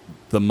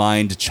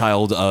mind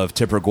child of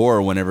Tipper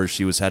Gore whenever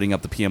she was heading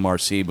up the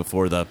PMRC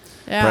before the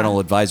parental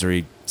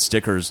advisory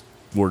stickers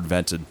were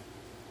invented.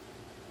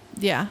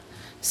 Yeah.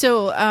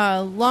 So,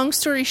 long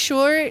story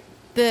short,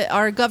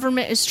 our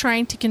government is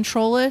trying to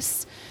control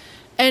us.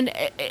 And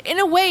in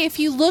a way, if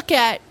you look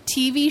at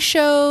TV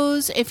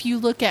shows, if you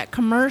look at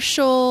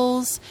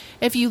commercials,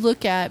 if you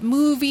look at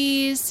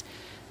movies,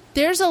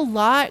 there's a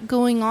lot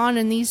going on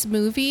in these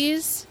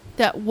movies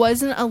that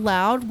wasn't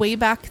allowed way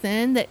back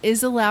then that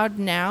is allowed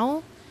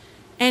now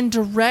and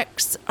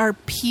directs our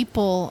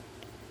people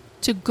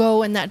to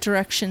go in that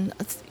direction.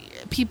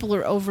 People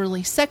are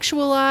overly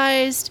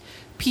sexualized.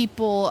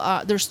 People,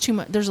 there's too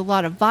much. There's a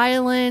lot of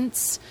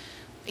violence.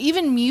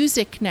 Even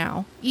music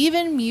now.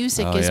 Even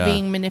music is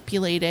being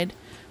manipulated.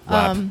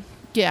 WAP.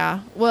 Yeah.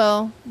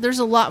 Well, there's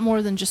a lot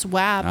more than just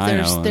WAP.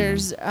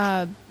 There's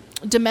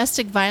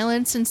domestic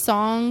violence in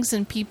songs,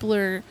 and people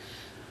are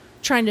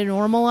trying to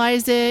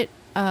normalize it.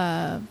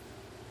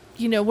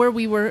 You know, where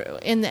we were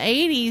in the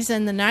 80s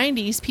and the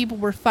 90s, people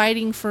were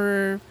fighting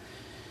to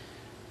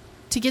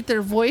get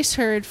their voice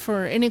heard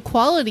for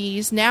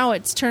inequalities. Now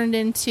it's turned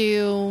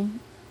into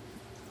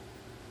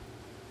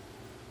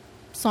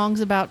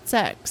songs about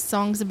sex,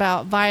 songs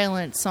about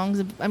violence,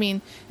 I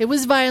mean, it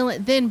was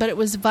violent then, but it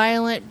was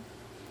violent,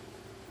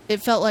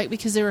 it felt like,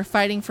 because they were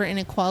fighting for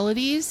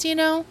inequalities, you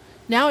know?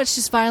 Now it's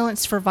just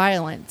violence for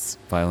violence.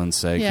 Violence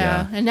sake,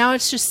 yeah. And now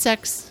it's just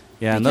sex.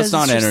 Yeah, and that's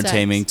not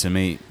entertaining to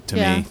me.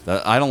 Yeah.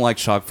 I don't like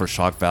shock for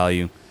shock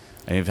value.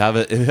 And if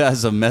it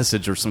has a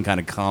message or some kind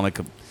of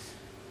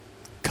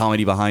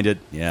comedy behind it,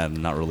 yeah, I'm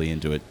not really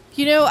into it.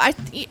 You know,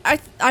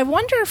 I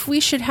wonder if we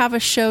should have a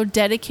show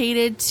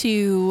dedicated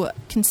to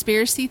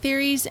conspiracy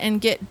theories and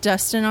get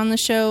Dustin on the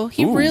show.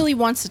 He really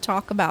wants to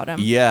talk about them.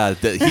 Yeah,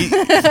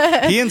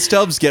 he and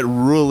Stubbs get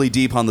really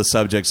deep on the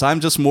subjects.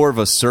 I'm just more of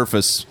a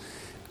surface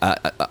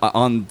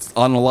on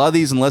a lot of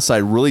these. Unless I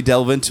really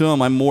delve into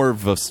them, I'm more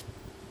of a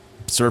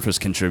surface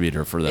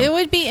contributor for them. It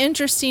would be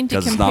interesting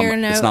to compare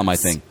notes. It's not my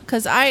thing.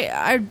 Because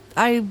I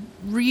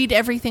read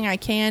everything I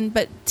can,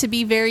 but to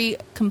be very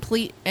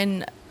complete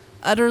and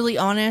utterly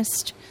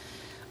honest,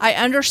 I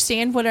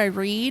understand what I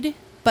read,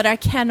 but I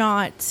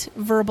cannot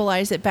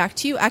verbalize it back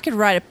to you. I could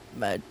write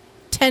a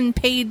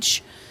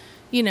 10-page,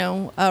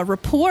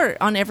 report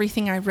on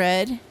everything I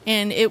read,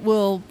 and it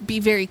will be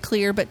very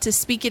clear. But to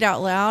speak it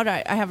out loud,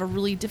 I have a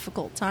really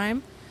difficult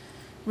time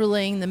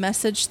relaying the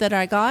message that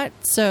I got.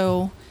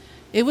 So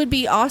it would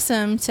be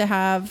awesome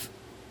to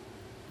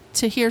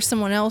hear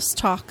someone else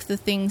talk the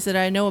things that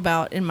I know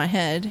about in my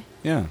head.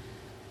 Yeah.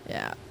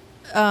 Yeah.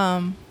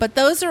 But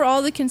those are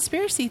all the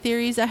conspiracy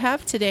theories I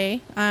have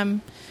today.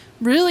 I'm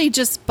really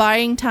just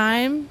buying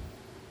time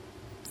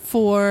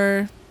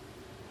for,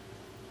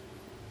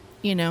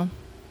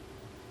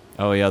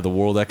 Oh yeah, the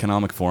World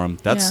Economic Forum.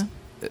 That's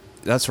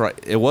right.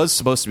 It was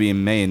supposed to be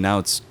in May, and now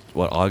it's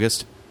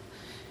August.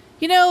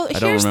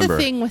 Here's the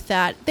thing with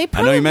that.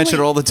 I know you mention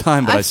it all the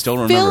time, but I still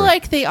remember. I feel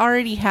like they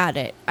already had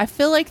it.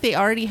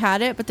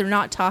 But they're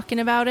not talking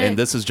about it. And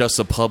this is just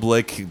a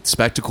public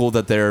spectacle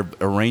that they're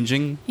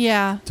arranging.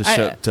 Yeah.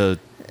 To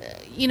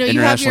you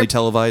internationally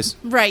televised.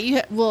 Right.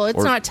 It's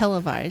not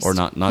televised. Or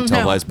not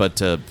televised, but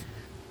to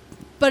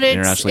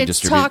internationally it's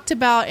distribute. Talked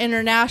about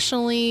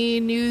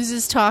internationally. News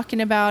is talking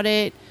about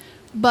it.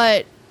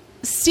 But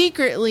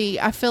secretly,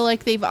 I feel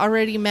like they've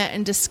already met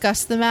and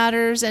discussed the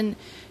matters. And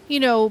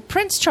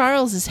Prince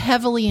Charles is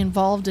heavily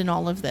involved in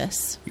all of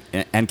this.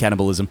 And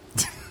cannibalism.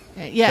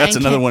 Yeah, that's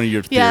another one of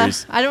your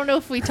theories. I don't know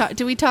if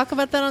do we talk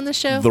about that on the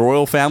show? The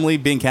royal family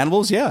being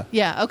cannibals? Yeah.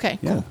 Yeah, okay,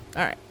 cool. Yeah.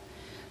 All right.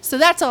 So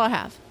that's all I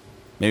have.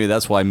 Maybe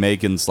that's why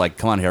Megan's like,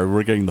 come on, Harry,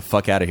 we're getting the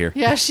fuck out of here.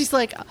 Yeah, she's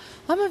like,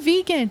 I'm a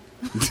vegan.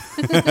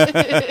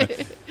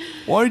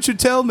 Why didn't you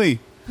tell me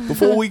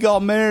before we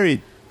got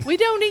married? We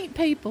don't eat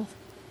people.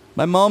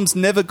 My mom's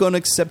never going to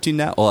accept you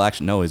now. Well,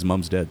 actually, no, his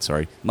mom's dead.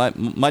 Sorry.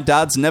 My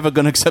dad's never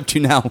going to accept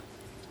you now.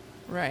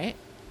 Right.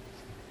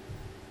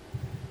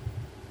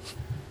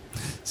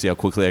 See how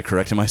quickly I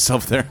corrected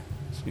myself there?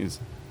 Jeez.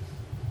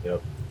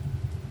 Yep.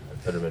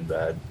 That could have been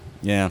bad.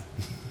 Yeah.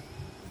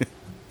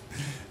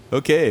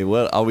 Okay,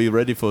 well, are we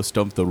ready for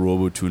Stump the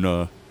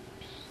RoboTuner?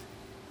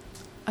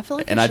 I feel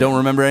like I don't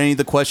remember any of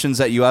the questions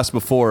that you asked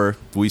before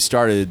we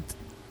started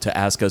to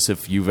ask us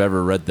if you've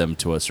ever read them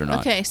to us or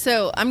not. Okay,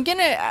 so I'm going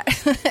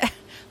to...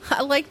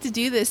 I like to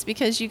do this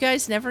because you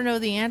guys never know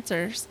the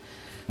answers.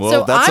 Well,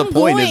 so that's a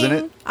point, isn't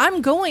it?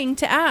 I'm going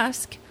to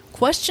ask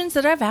questions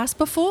that I've asked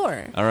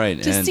before. All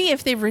right. To see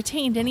if they've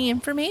retained any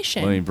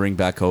information. Let me bring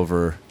back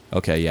over...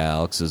 Okay, yeah,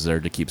 Alex is there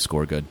to keep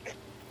score good.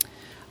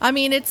 I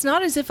mean, it's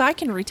not as if I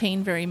can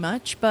retain very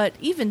much, but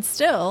even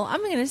still, I'm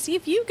going to see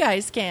if you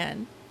guys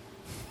can.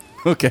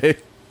 Okay.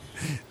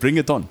 Bring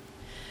it on.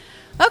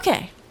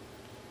 Okay.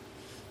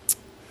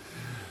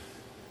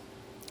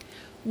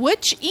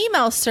 Which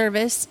email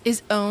service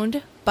is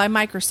owned by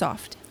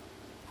Microsoft?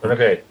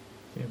 Okay.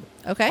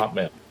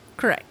 Hotmail.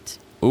 Correct.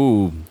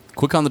 Ooh,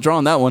 quick on the draw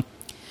on that one.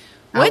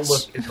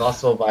 Outlook is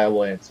also a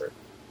viable answer.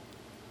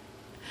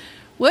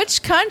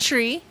 Which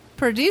country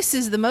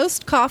produces the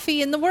most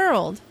coffee in the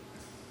world?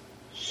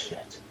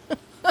 Shit.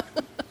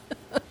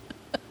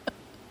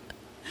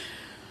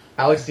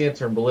 Alex, the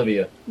answer in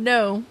Bolivia.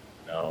 No.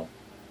 No.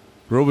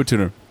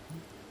 RoboTuner.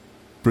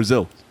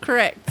 Brazil.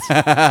 Correct.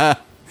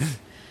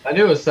 I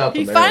knew it was South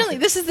He America. finally.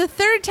 This is the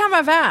third time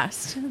I've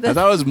asked. I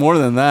thought it was more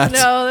than that.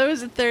 No, that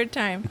was the third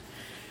time.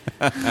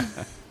 All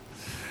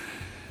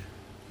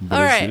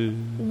right.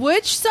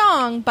 Which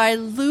song by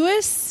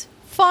Louis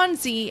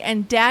Fonsi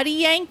and Daddy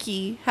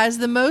Yankee has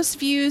the most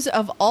views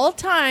of all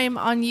time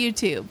on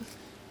YouTube?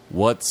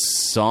 What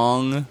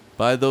song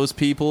by those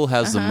people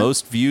has the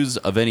most views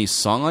of any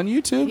song on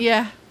YouTube?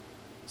 Yeah.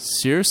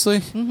 Seriously?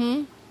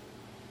 Mm-hmm.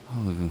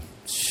 Oh,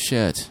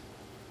 shit.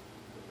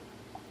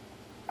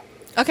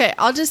 Okay,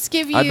 I'll just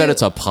give you. I bet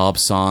it's a pop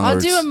song.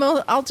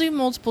 I'll do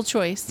multiple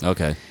choice.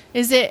 Okay.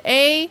 Is it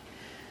A?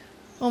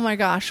 Oh my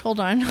gosh! Hold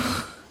on.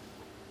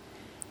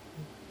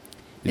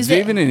 Is it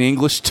even an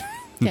English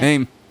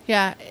name?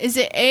 Yeah. Is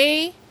it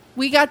A?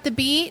 We Got the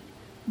Beat.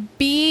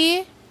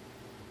 B.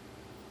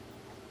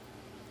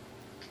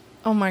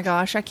 Oh my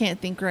gosh! I can't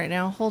think right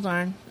now. Hold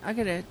on. I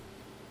got a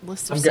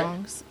list of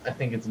songs. I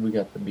think it's We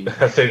Got the Beat.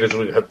 I think it's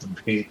We Got the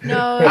Beat.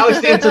 No.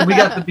 Alex answered We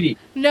Got the Beat.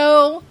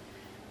 No.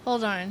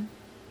 Hold on.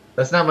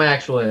 That's not my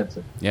actual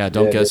answer. Yeah,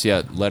 don't guess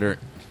yet. Letter.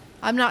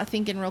 I'm not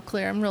thinking real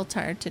clear. I'm real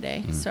tired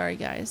today. Sorry,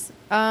 guys.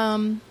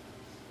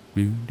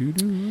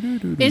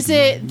 Is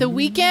it The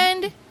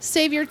Weeknd?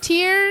 Save Your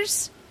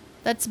Tears?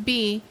 That's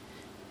B.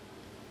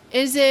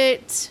 Is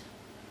it...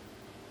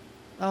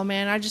 Oh,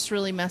 man, I just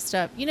really messed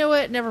up. You know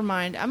what? Never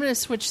mind. I'm going to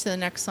switch to the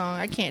next song.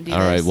 I can't do All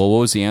this. right, well, what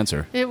was the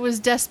answer? It was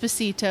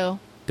Despacito.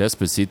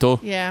 Despacito?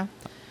 Yeah.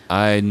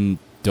 I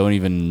don't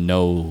even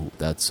know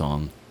that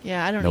song.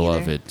 Yeah, I don't know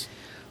either. of it.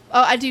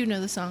 Oh, I do know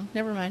the song.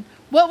 Never mind.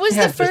 What was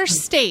the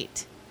first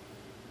state?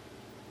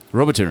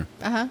 Robotuner.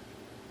 Uh-huh.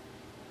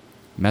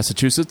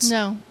 Massachusetts?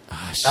 No.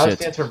 Ah, Alex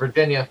shit. answered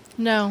Virginia.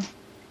 No.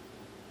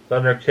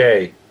 Thunder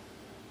K.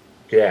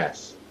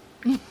 Gas.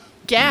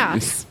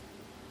 Gas.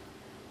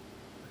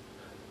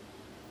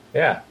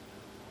 Yeah.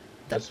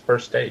 That's the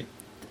first state.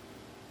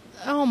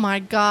 Oh, my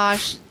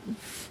gosh.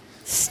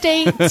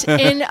 State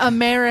in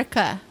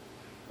America.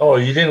 Oh,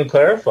 you didn't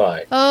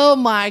clarify. Oh,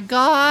 my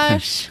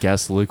gosh.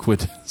 Gas,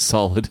 liquid,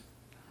 solid.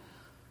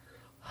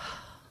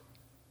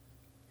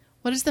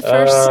 What is the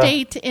first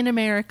state in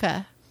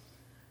America?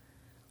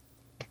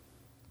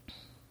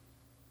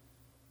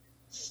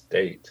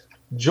 State.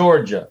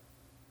 Georgia.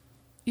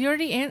 You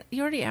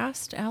already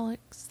asked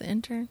Alex, the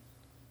intern.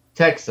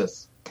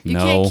 Texas. You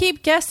can't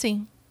keep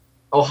guessing.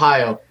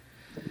 Ohio.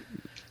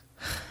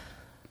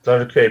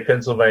 Thunder K.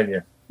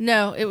 Pennsylvania.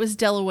 No, it was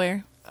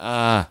Delaware.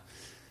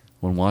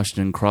 When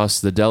Washington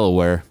crossed the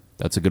Delaware.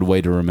 That's a good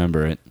way to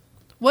remember it.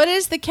 What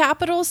is the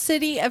capital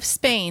city of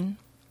Spain?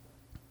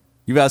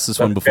 You've asked this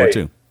one before,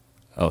 too.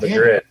 Oh,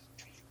 Madrid.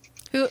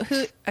 Who?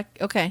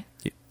 Okay.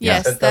 Yeah.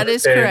 Yes, that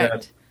is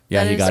correct.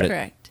 Yeah, that you got is it.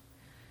 correct.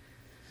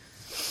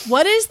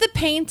 What is the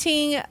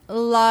painting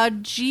La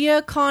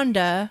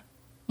Gioconda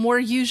more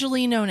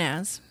usually known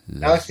as?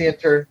 Alex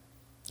answered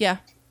Yeah,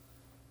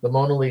 the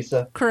Mona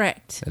Lisa.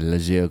 correct. La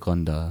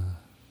Gioconda.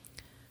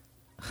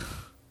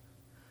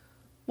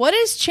 What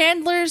is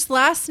Chandler's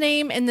last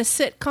name in the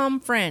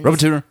sitcom Friends?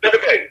 Robotuner.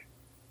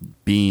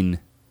 Bean.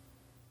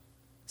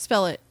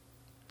 Spell it.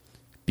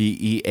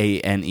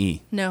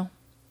 Beane. No.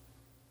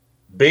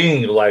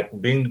 Bing,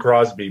 like Bing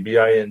Crosby.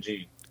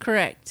 Bing.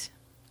 Correct.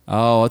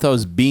 Oh, I thought it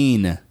was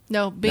Bean.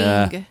 No,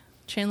 Bing.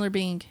 Chandler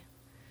Bing.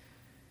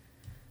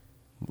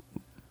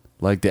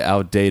 Like the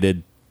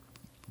outdated,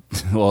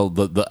 well,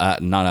 the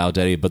not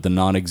outdated, but the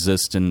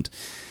non-existent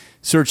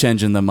search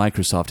engine that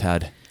Microsoft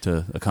had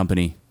to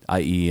accompany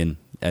IE and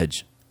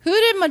Edge. Who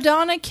did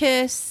Madonna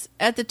kiss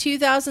at the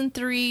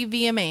 2003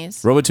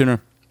 VMAs? Robotuner.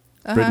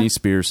 Britney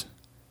Spears.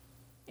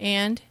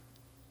 And?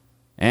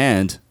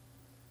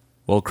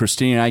 Well,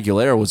 Christina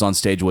Aguilera was on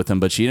stage with him,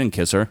 but she didn't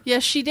kiss her.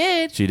 Yes, she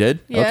did. She did?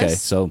 Yes. Okay,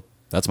 so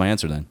that's my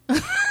answer then.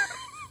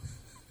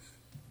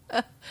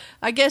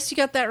 I guess you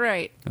got that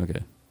right.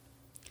 Okay.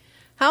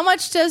 How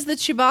much does the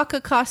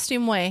Chewbacca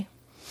costume weigh?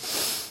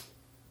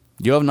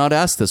 You have not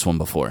asked this one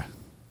before.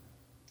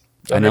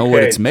 I know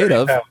what it's made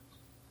of. Pounds.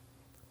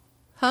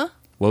 Huh?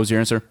 What was your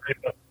answer?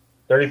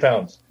 30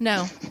 pounds.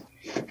 No.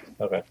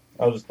 Okay.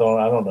 I was just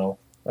throwing, I don't know.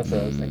 That's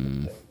what I was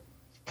thinking.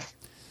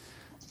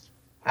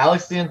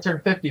 Alex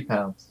answered 50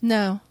 pounds.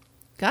 No.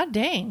 God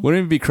dang.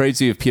 Wouldn't it be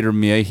crazy if Peter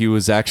Mayhew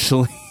was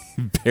actually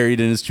buried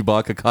in his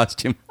Chewbacca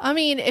costume? I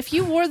mean, if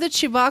you wore the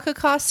Chewbacca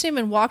costume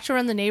and walked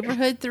around the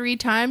neighborhood 3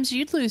 times,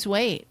 you'd lose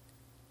weight.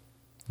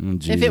 Oh,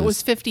 If it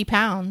was 50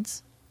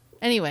 pounds.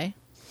 Anyway.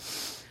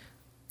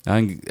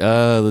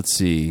 Let's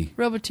see.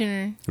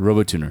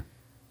 Robotuner.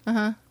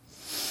 Uh-huh.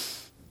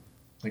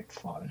 Like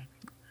fun.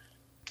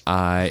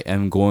 I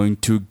am going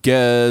to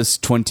guess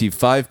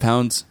 25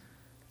 pounds.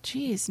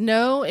 Jeez,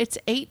 no, it's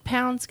 8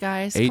 pounds,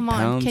 guys. 8 Come on.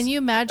 pounds? Can you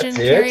imagine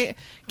That's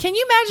Can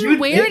you imagine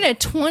wearing a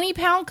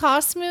 20-pound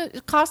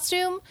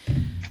costume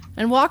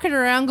and walking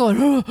around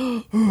going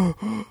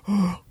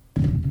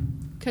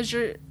because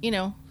you're,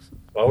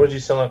 Why would you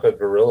sound like a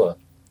gorilla?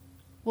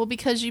 well,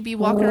 because you'd be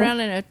walking around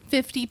in a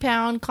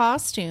 50-pound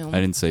costume. I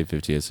didn't say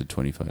 50, I said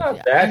 25. Not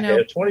I that know.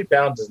 heavy. 20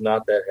 pounds is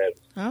not that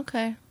heavy.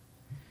 Okay.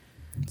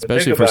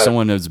 Especially think for about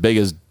someone as big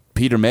as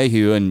Peter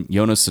Mayhew and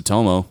Jonas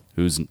Sutomo,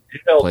 who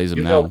plays him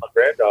you now. know my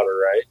granddaughter,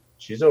 right?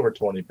 She's over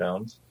 20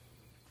 pounds.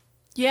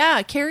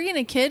 Yeah, carrying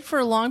a kid for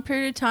a long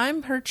period of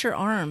time hurts your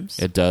arms.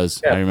 It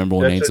does. I remember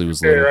when Ainsley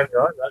was little. Around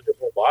your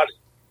whole body.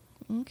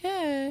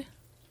 Okay.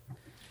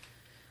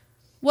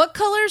 What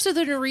colors are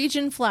the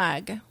Norwegian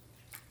flag?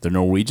 The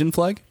Norwegian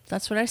flag?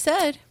 That's what I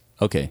said.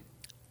 Okay.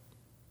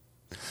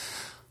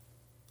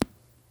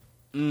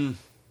 Thunder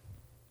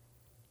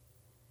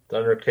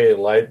K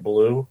light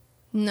blue.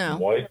 No.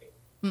 White.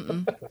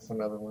 That's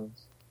another one.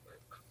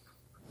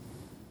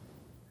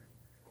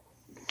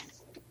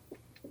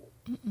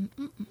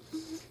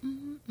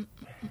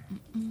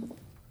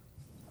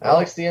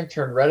 Alex the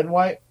intern, red and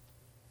white?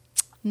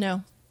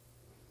 No.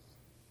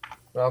 I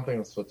don't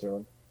think it's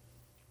Switzerland.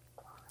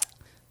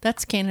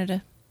 That's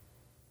Canada.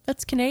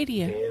 That's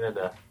Canada.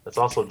 Canada. That's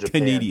also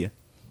Japan. Canada.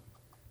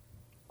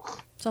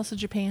 It's also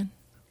Japan.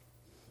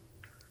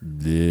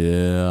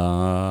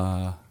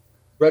 Yeah.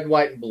 Red,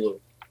 white, and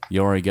blue.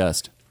 You already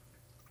guessed.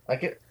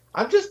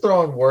 I'm just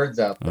throwing words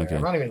out there. Okay.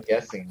 I'm not even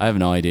guessing. I have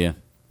no idea.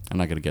 I'm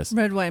not going to guess.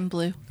 Red, white, and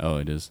blue. Oh,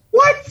 it is.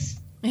 What?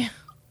 Yeah.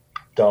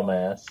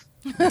 Dumbass.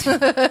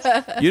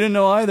 You didn't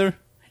know either.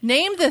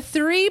 Name the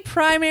 3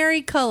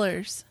 primary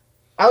colors.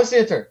 Alex the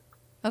intern.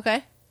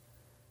 Okay.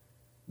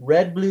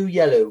 Red, blue,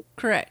 yellow.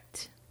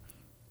 Correct.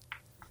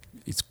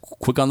 It's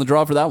quick on the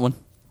draw for that one.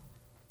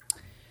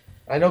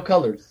 I know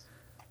colors.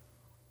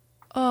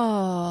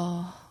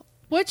 Oh.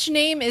 Which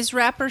name is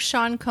rapper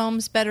Sean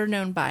Combs better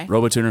known by?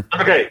 Robotuner.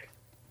 Okay.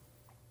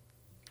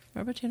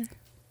 Robotuner.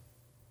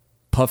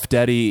 Puff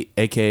Daddy,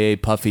 a.k.a.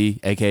 Puffy,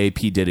 a.k.a.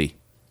 P. Diddy.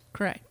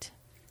 Correct.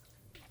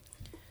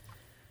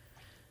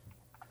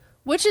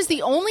 Which is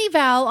the only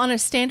vowel on a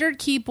standard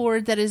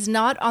keyboard that is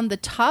not on the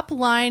top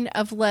line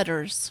of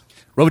letters?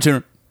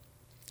 Robotuner.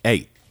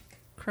 A.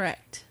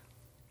 Correct.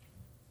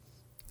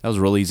 That was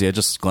real easy. I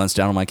just glanced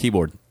down on my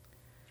keyboard.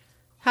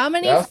 How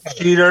many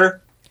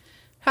cheater?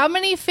 How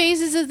many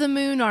phases of the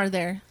moon are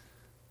there?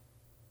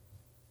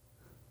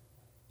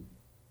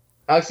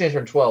 Alex the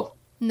intern, 12.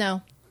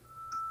 No.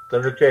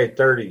 Thunder K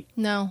 30.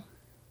 No.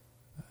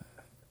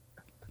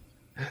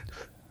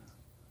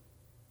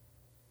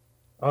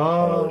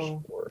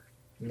 Oh.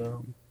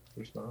 No,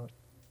 there's not.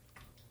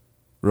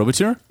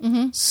 Robotuner?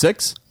 Mm-hmm.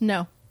 6?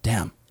 No.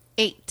 Damn.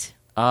 8.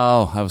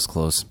 Oh, I was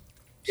close.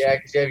 Yeah,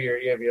 because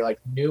you have your like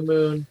new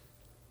moon.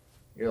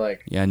 You're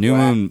like Yeah, new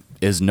moon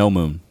is no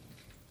moon.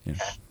 Yeah.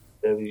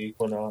 Heavy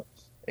equinox.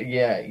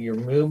 Yeah, your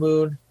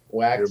moon,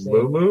 waxing.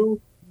 Your moo?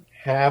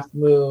 Half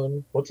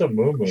moon. What's a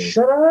moo?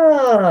 Shut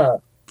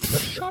up.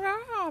 Shut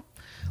up.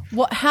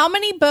 What? How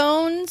many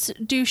bones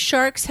do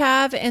sharks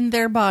have in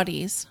their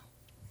bodies?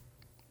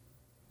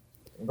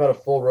 About a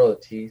full row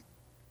of teeth.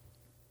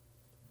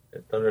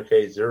 Thunder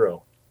K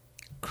 0.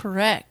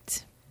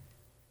 Correct.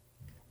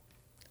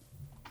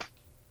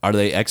 Are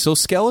they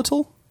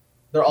exoskeletal?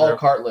 They're all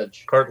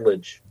cartilage.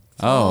 Cartilage.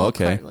 Oh,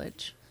 okay.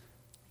 Cartilage.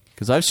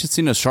 Because I've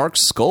seen a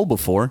shark's skull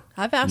before.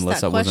 I've asked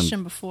Unless that wasn't-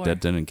 question before. That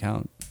didn't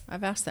count.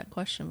 I've asked that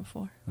question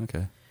before.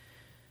 Okay.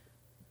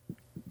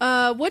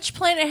 Which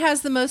planet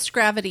has the most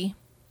gravity?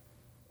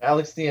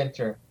 Alex the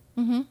intern.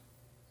 Mm-hmm.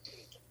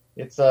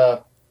 It's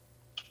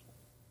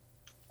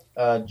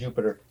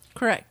Jupiter.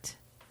 Correct.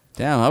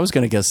 Damn, I was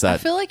going to guess I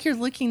that. feel like you're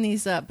looking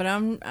these up, but I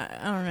don't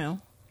know.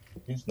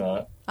 He's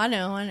not. I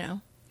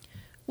know.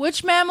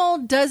 Which mammal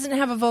doesn't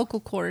have a vocal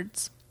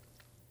cords?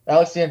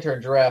 Alex the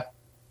intern, giraffe.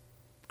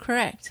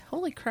 Correct.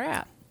 Holy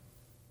crap.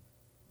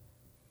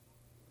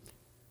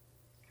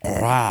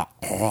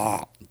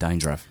 Dying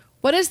giraffe.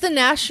 What is the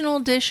national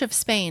dish of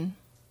Spain?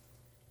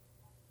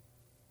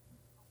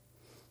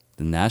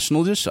 The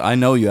national dish? I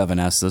know you haven't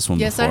asked this one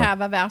Yes, before. I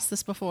have. I've asked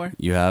this before.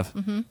 You have?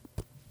 Mm-hmm.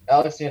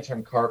 Alex the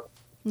intern, carp.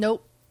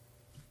 Nope.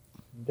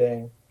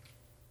 Dang.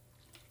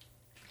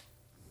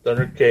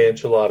 Thunder K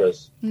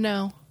enchiladas.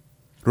 No.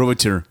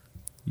 Robotuner.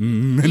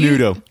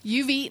 Menudo.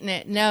 You've eaten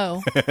it.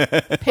 No.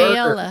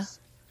 Paella.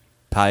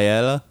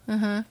 Paella?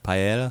 Uh-huh.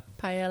 Paella?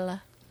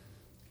 Paella.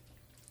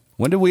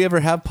 When did we ever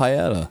have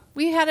paella?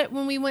 We had it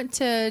when we went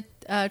to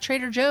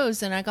Trader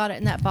Joe's, and I got it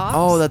in that box.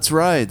 Oh, that's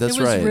right. It was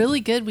really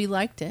good. We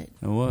liked it.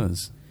 It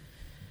was.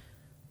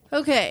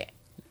 Okay.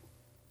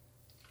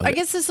 I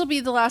guess this will be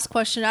the last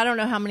question. I don't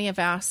know how many I've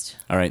asked.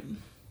 All right.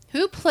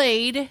 Who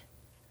played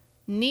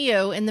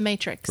Neo in The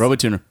Matrix?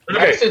 Robotuner.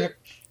 Okay.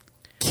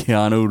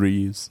 Keanu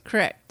Reeves.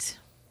 Correct.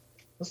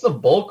 That's some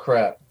bull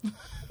crap.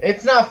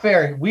 It's not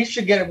fair. We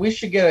should get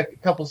a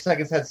couple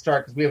seconds head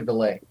start because we have a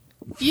delay.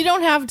 You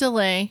don't have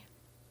delay.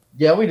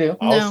 Yeah, we do.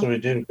 Also, we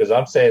do, because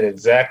I'm saying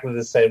exactly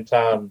the same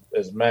time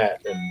as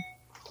Matt. And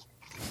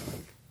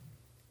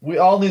we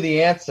all knew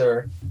the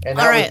answer. And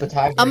that All right. was the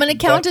tiebreaker. I'm going to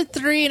count to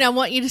 3, and I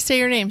want you to say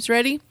your names.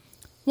 Ready?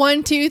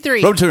 1, 2,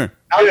 3. Robotuner.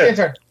 Alex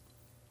intern.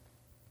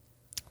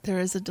 There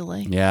is a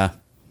delay. Yeah.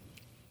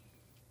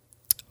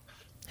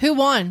 Who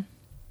won?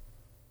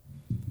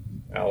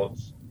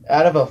 Alex.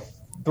 Out of a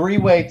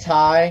 3-way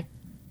tie,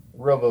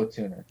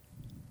 Robotuner.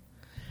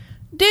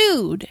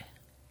 Dude.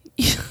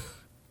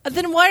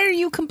 Then why are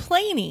you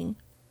complaining?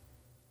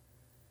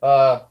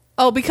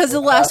 Oh, because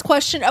of the last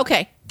question?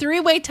 Okay.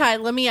 3-way tie.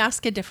 Let me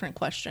ask a different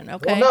question,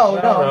 okay? Well,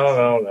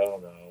 no. No.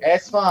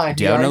 It's fine.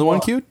 Do you have another one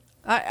queued?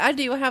 I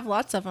do. I have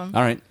lots of them.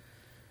 All right.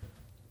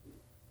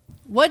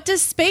 What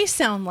does space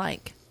sound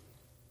like?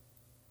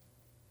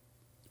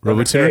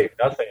 RoboTuner?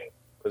 Nothing,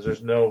 because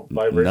there's no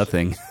vibration.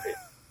 Nothing.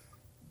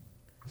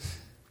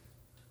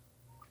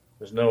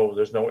 There's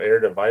no air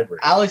to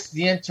vibrate. Alex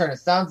the intern. It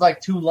sounds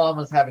like two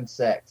llamas having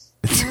sex.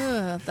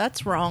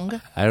 That's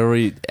wrong. I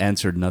already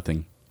answered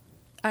nothing.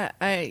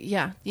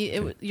 Yeah,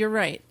 you're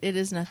right. It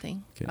is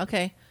nothing.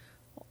 Okay.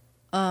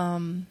 How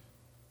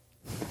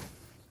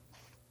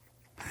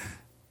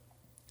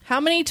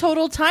many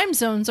total time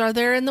zones are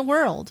there in the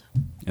world?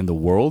 In the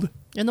world?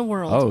 In the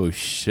world. Oh,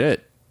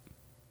 shit.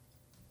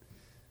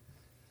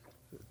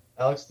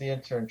 Alex the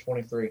intern,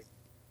 23.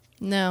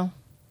 No.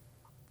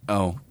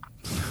 Oh.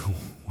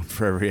 One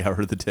for every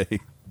hour of the day.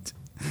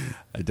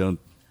 I don't...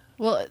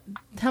 Well,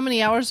 how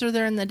many hours are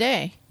there in the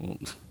day?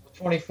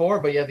 24,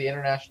 but you have the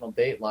international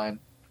date line.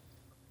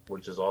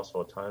 Which is also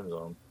a time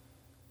zone.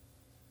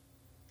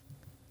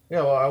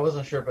 Yeah, well, I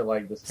wasn't sure if it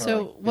like this.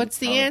 So, what's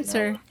the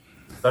answer?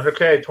 Thunder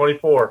K,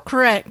 24.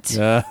 Correct.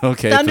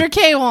 Okay. Thunder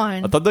K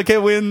won. Thunder K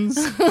wins.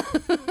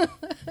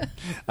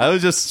 I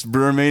was just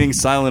remaining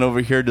silent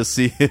over here to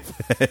see if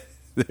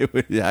they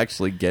would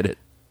actually get it.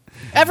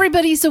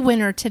 Everybody's a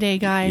winner today,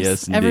 guys.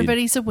 Yes, indeed.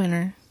 Everybody's a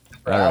winner.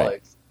 For All right.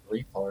 Alex,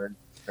 retard,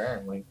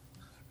 apparently.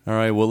 All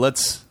right, well,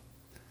 let's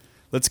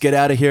get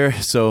out of here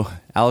so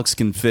Alex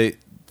can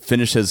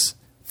finish his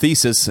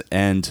thesis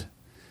and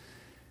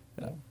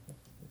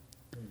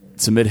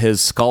submit his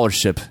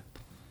scholarship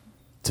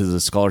to the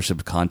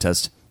scholarship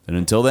contest. And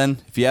until then,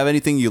 if you have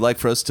anything you'd like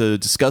for us to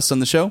discuss on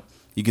the show,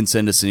 you can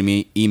send us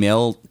an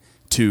email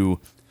to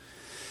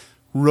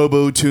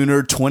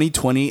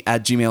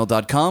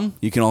robotuner2020@gmail.com.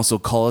 You can also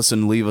call us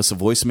and leave us a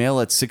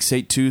voicemail at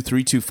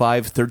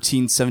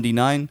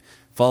 682-325-1379.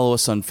 Follow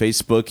us on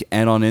Facebook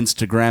and on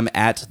Instagram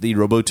at The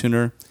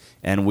Robotuner.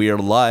 And we are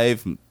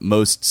live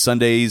most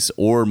Sundays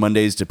or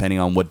Mondays, depending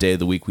on what day of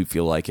the week we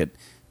feel like it,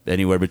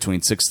 anywhere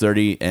between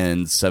 6:30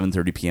 and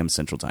 7:30 p.m.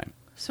 Central Time.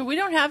 So we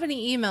don't have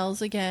any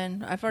emails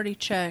again. I've already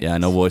checked. Yeah,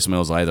 no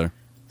voicemails either.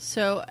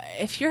 So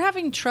if you're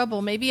having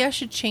trouble, maybe I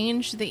should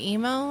change the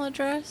email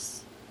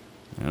address.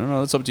 I don't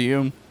know. It's up to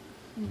you.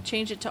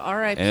 Change it to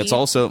RIP. And it's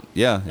also,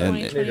 yeah.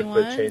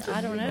 2021.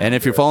 I don't know. And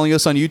if you're following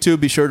us on YouTube,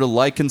 be sure to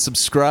like and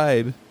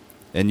subscribe.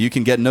 And you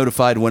can get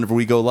notified whenever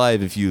we go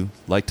live if you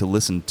like to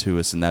listen to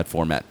us in that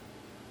format.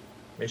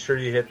 Make sure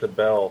you hit the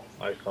bell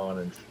icon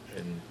and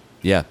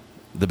Yeah,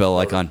 the bell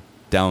icon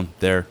down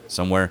there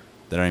somewhere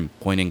that I'm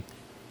pointing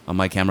on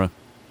my camera.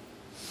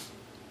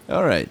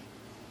 All right.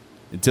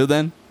 Until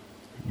then,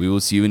 we will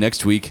see you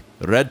next week.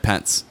 Red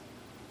Pants.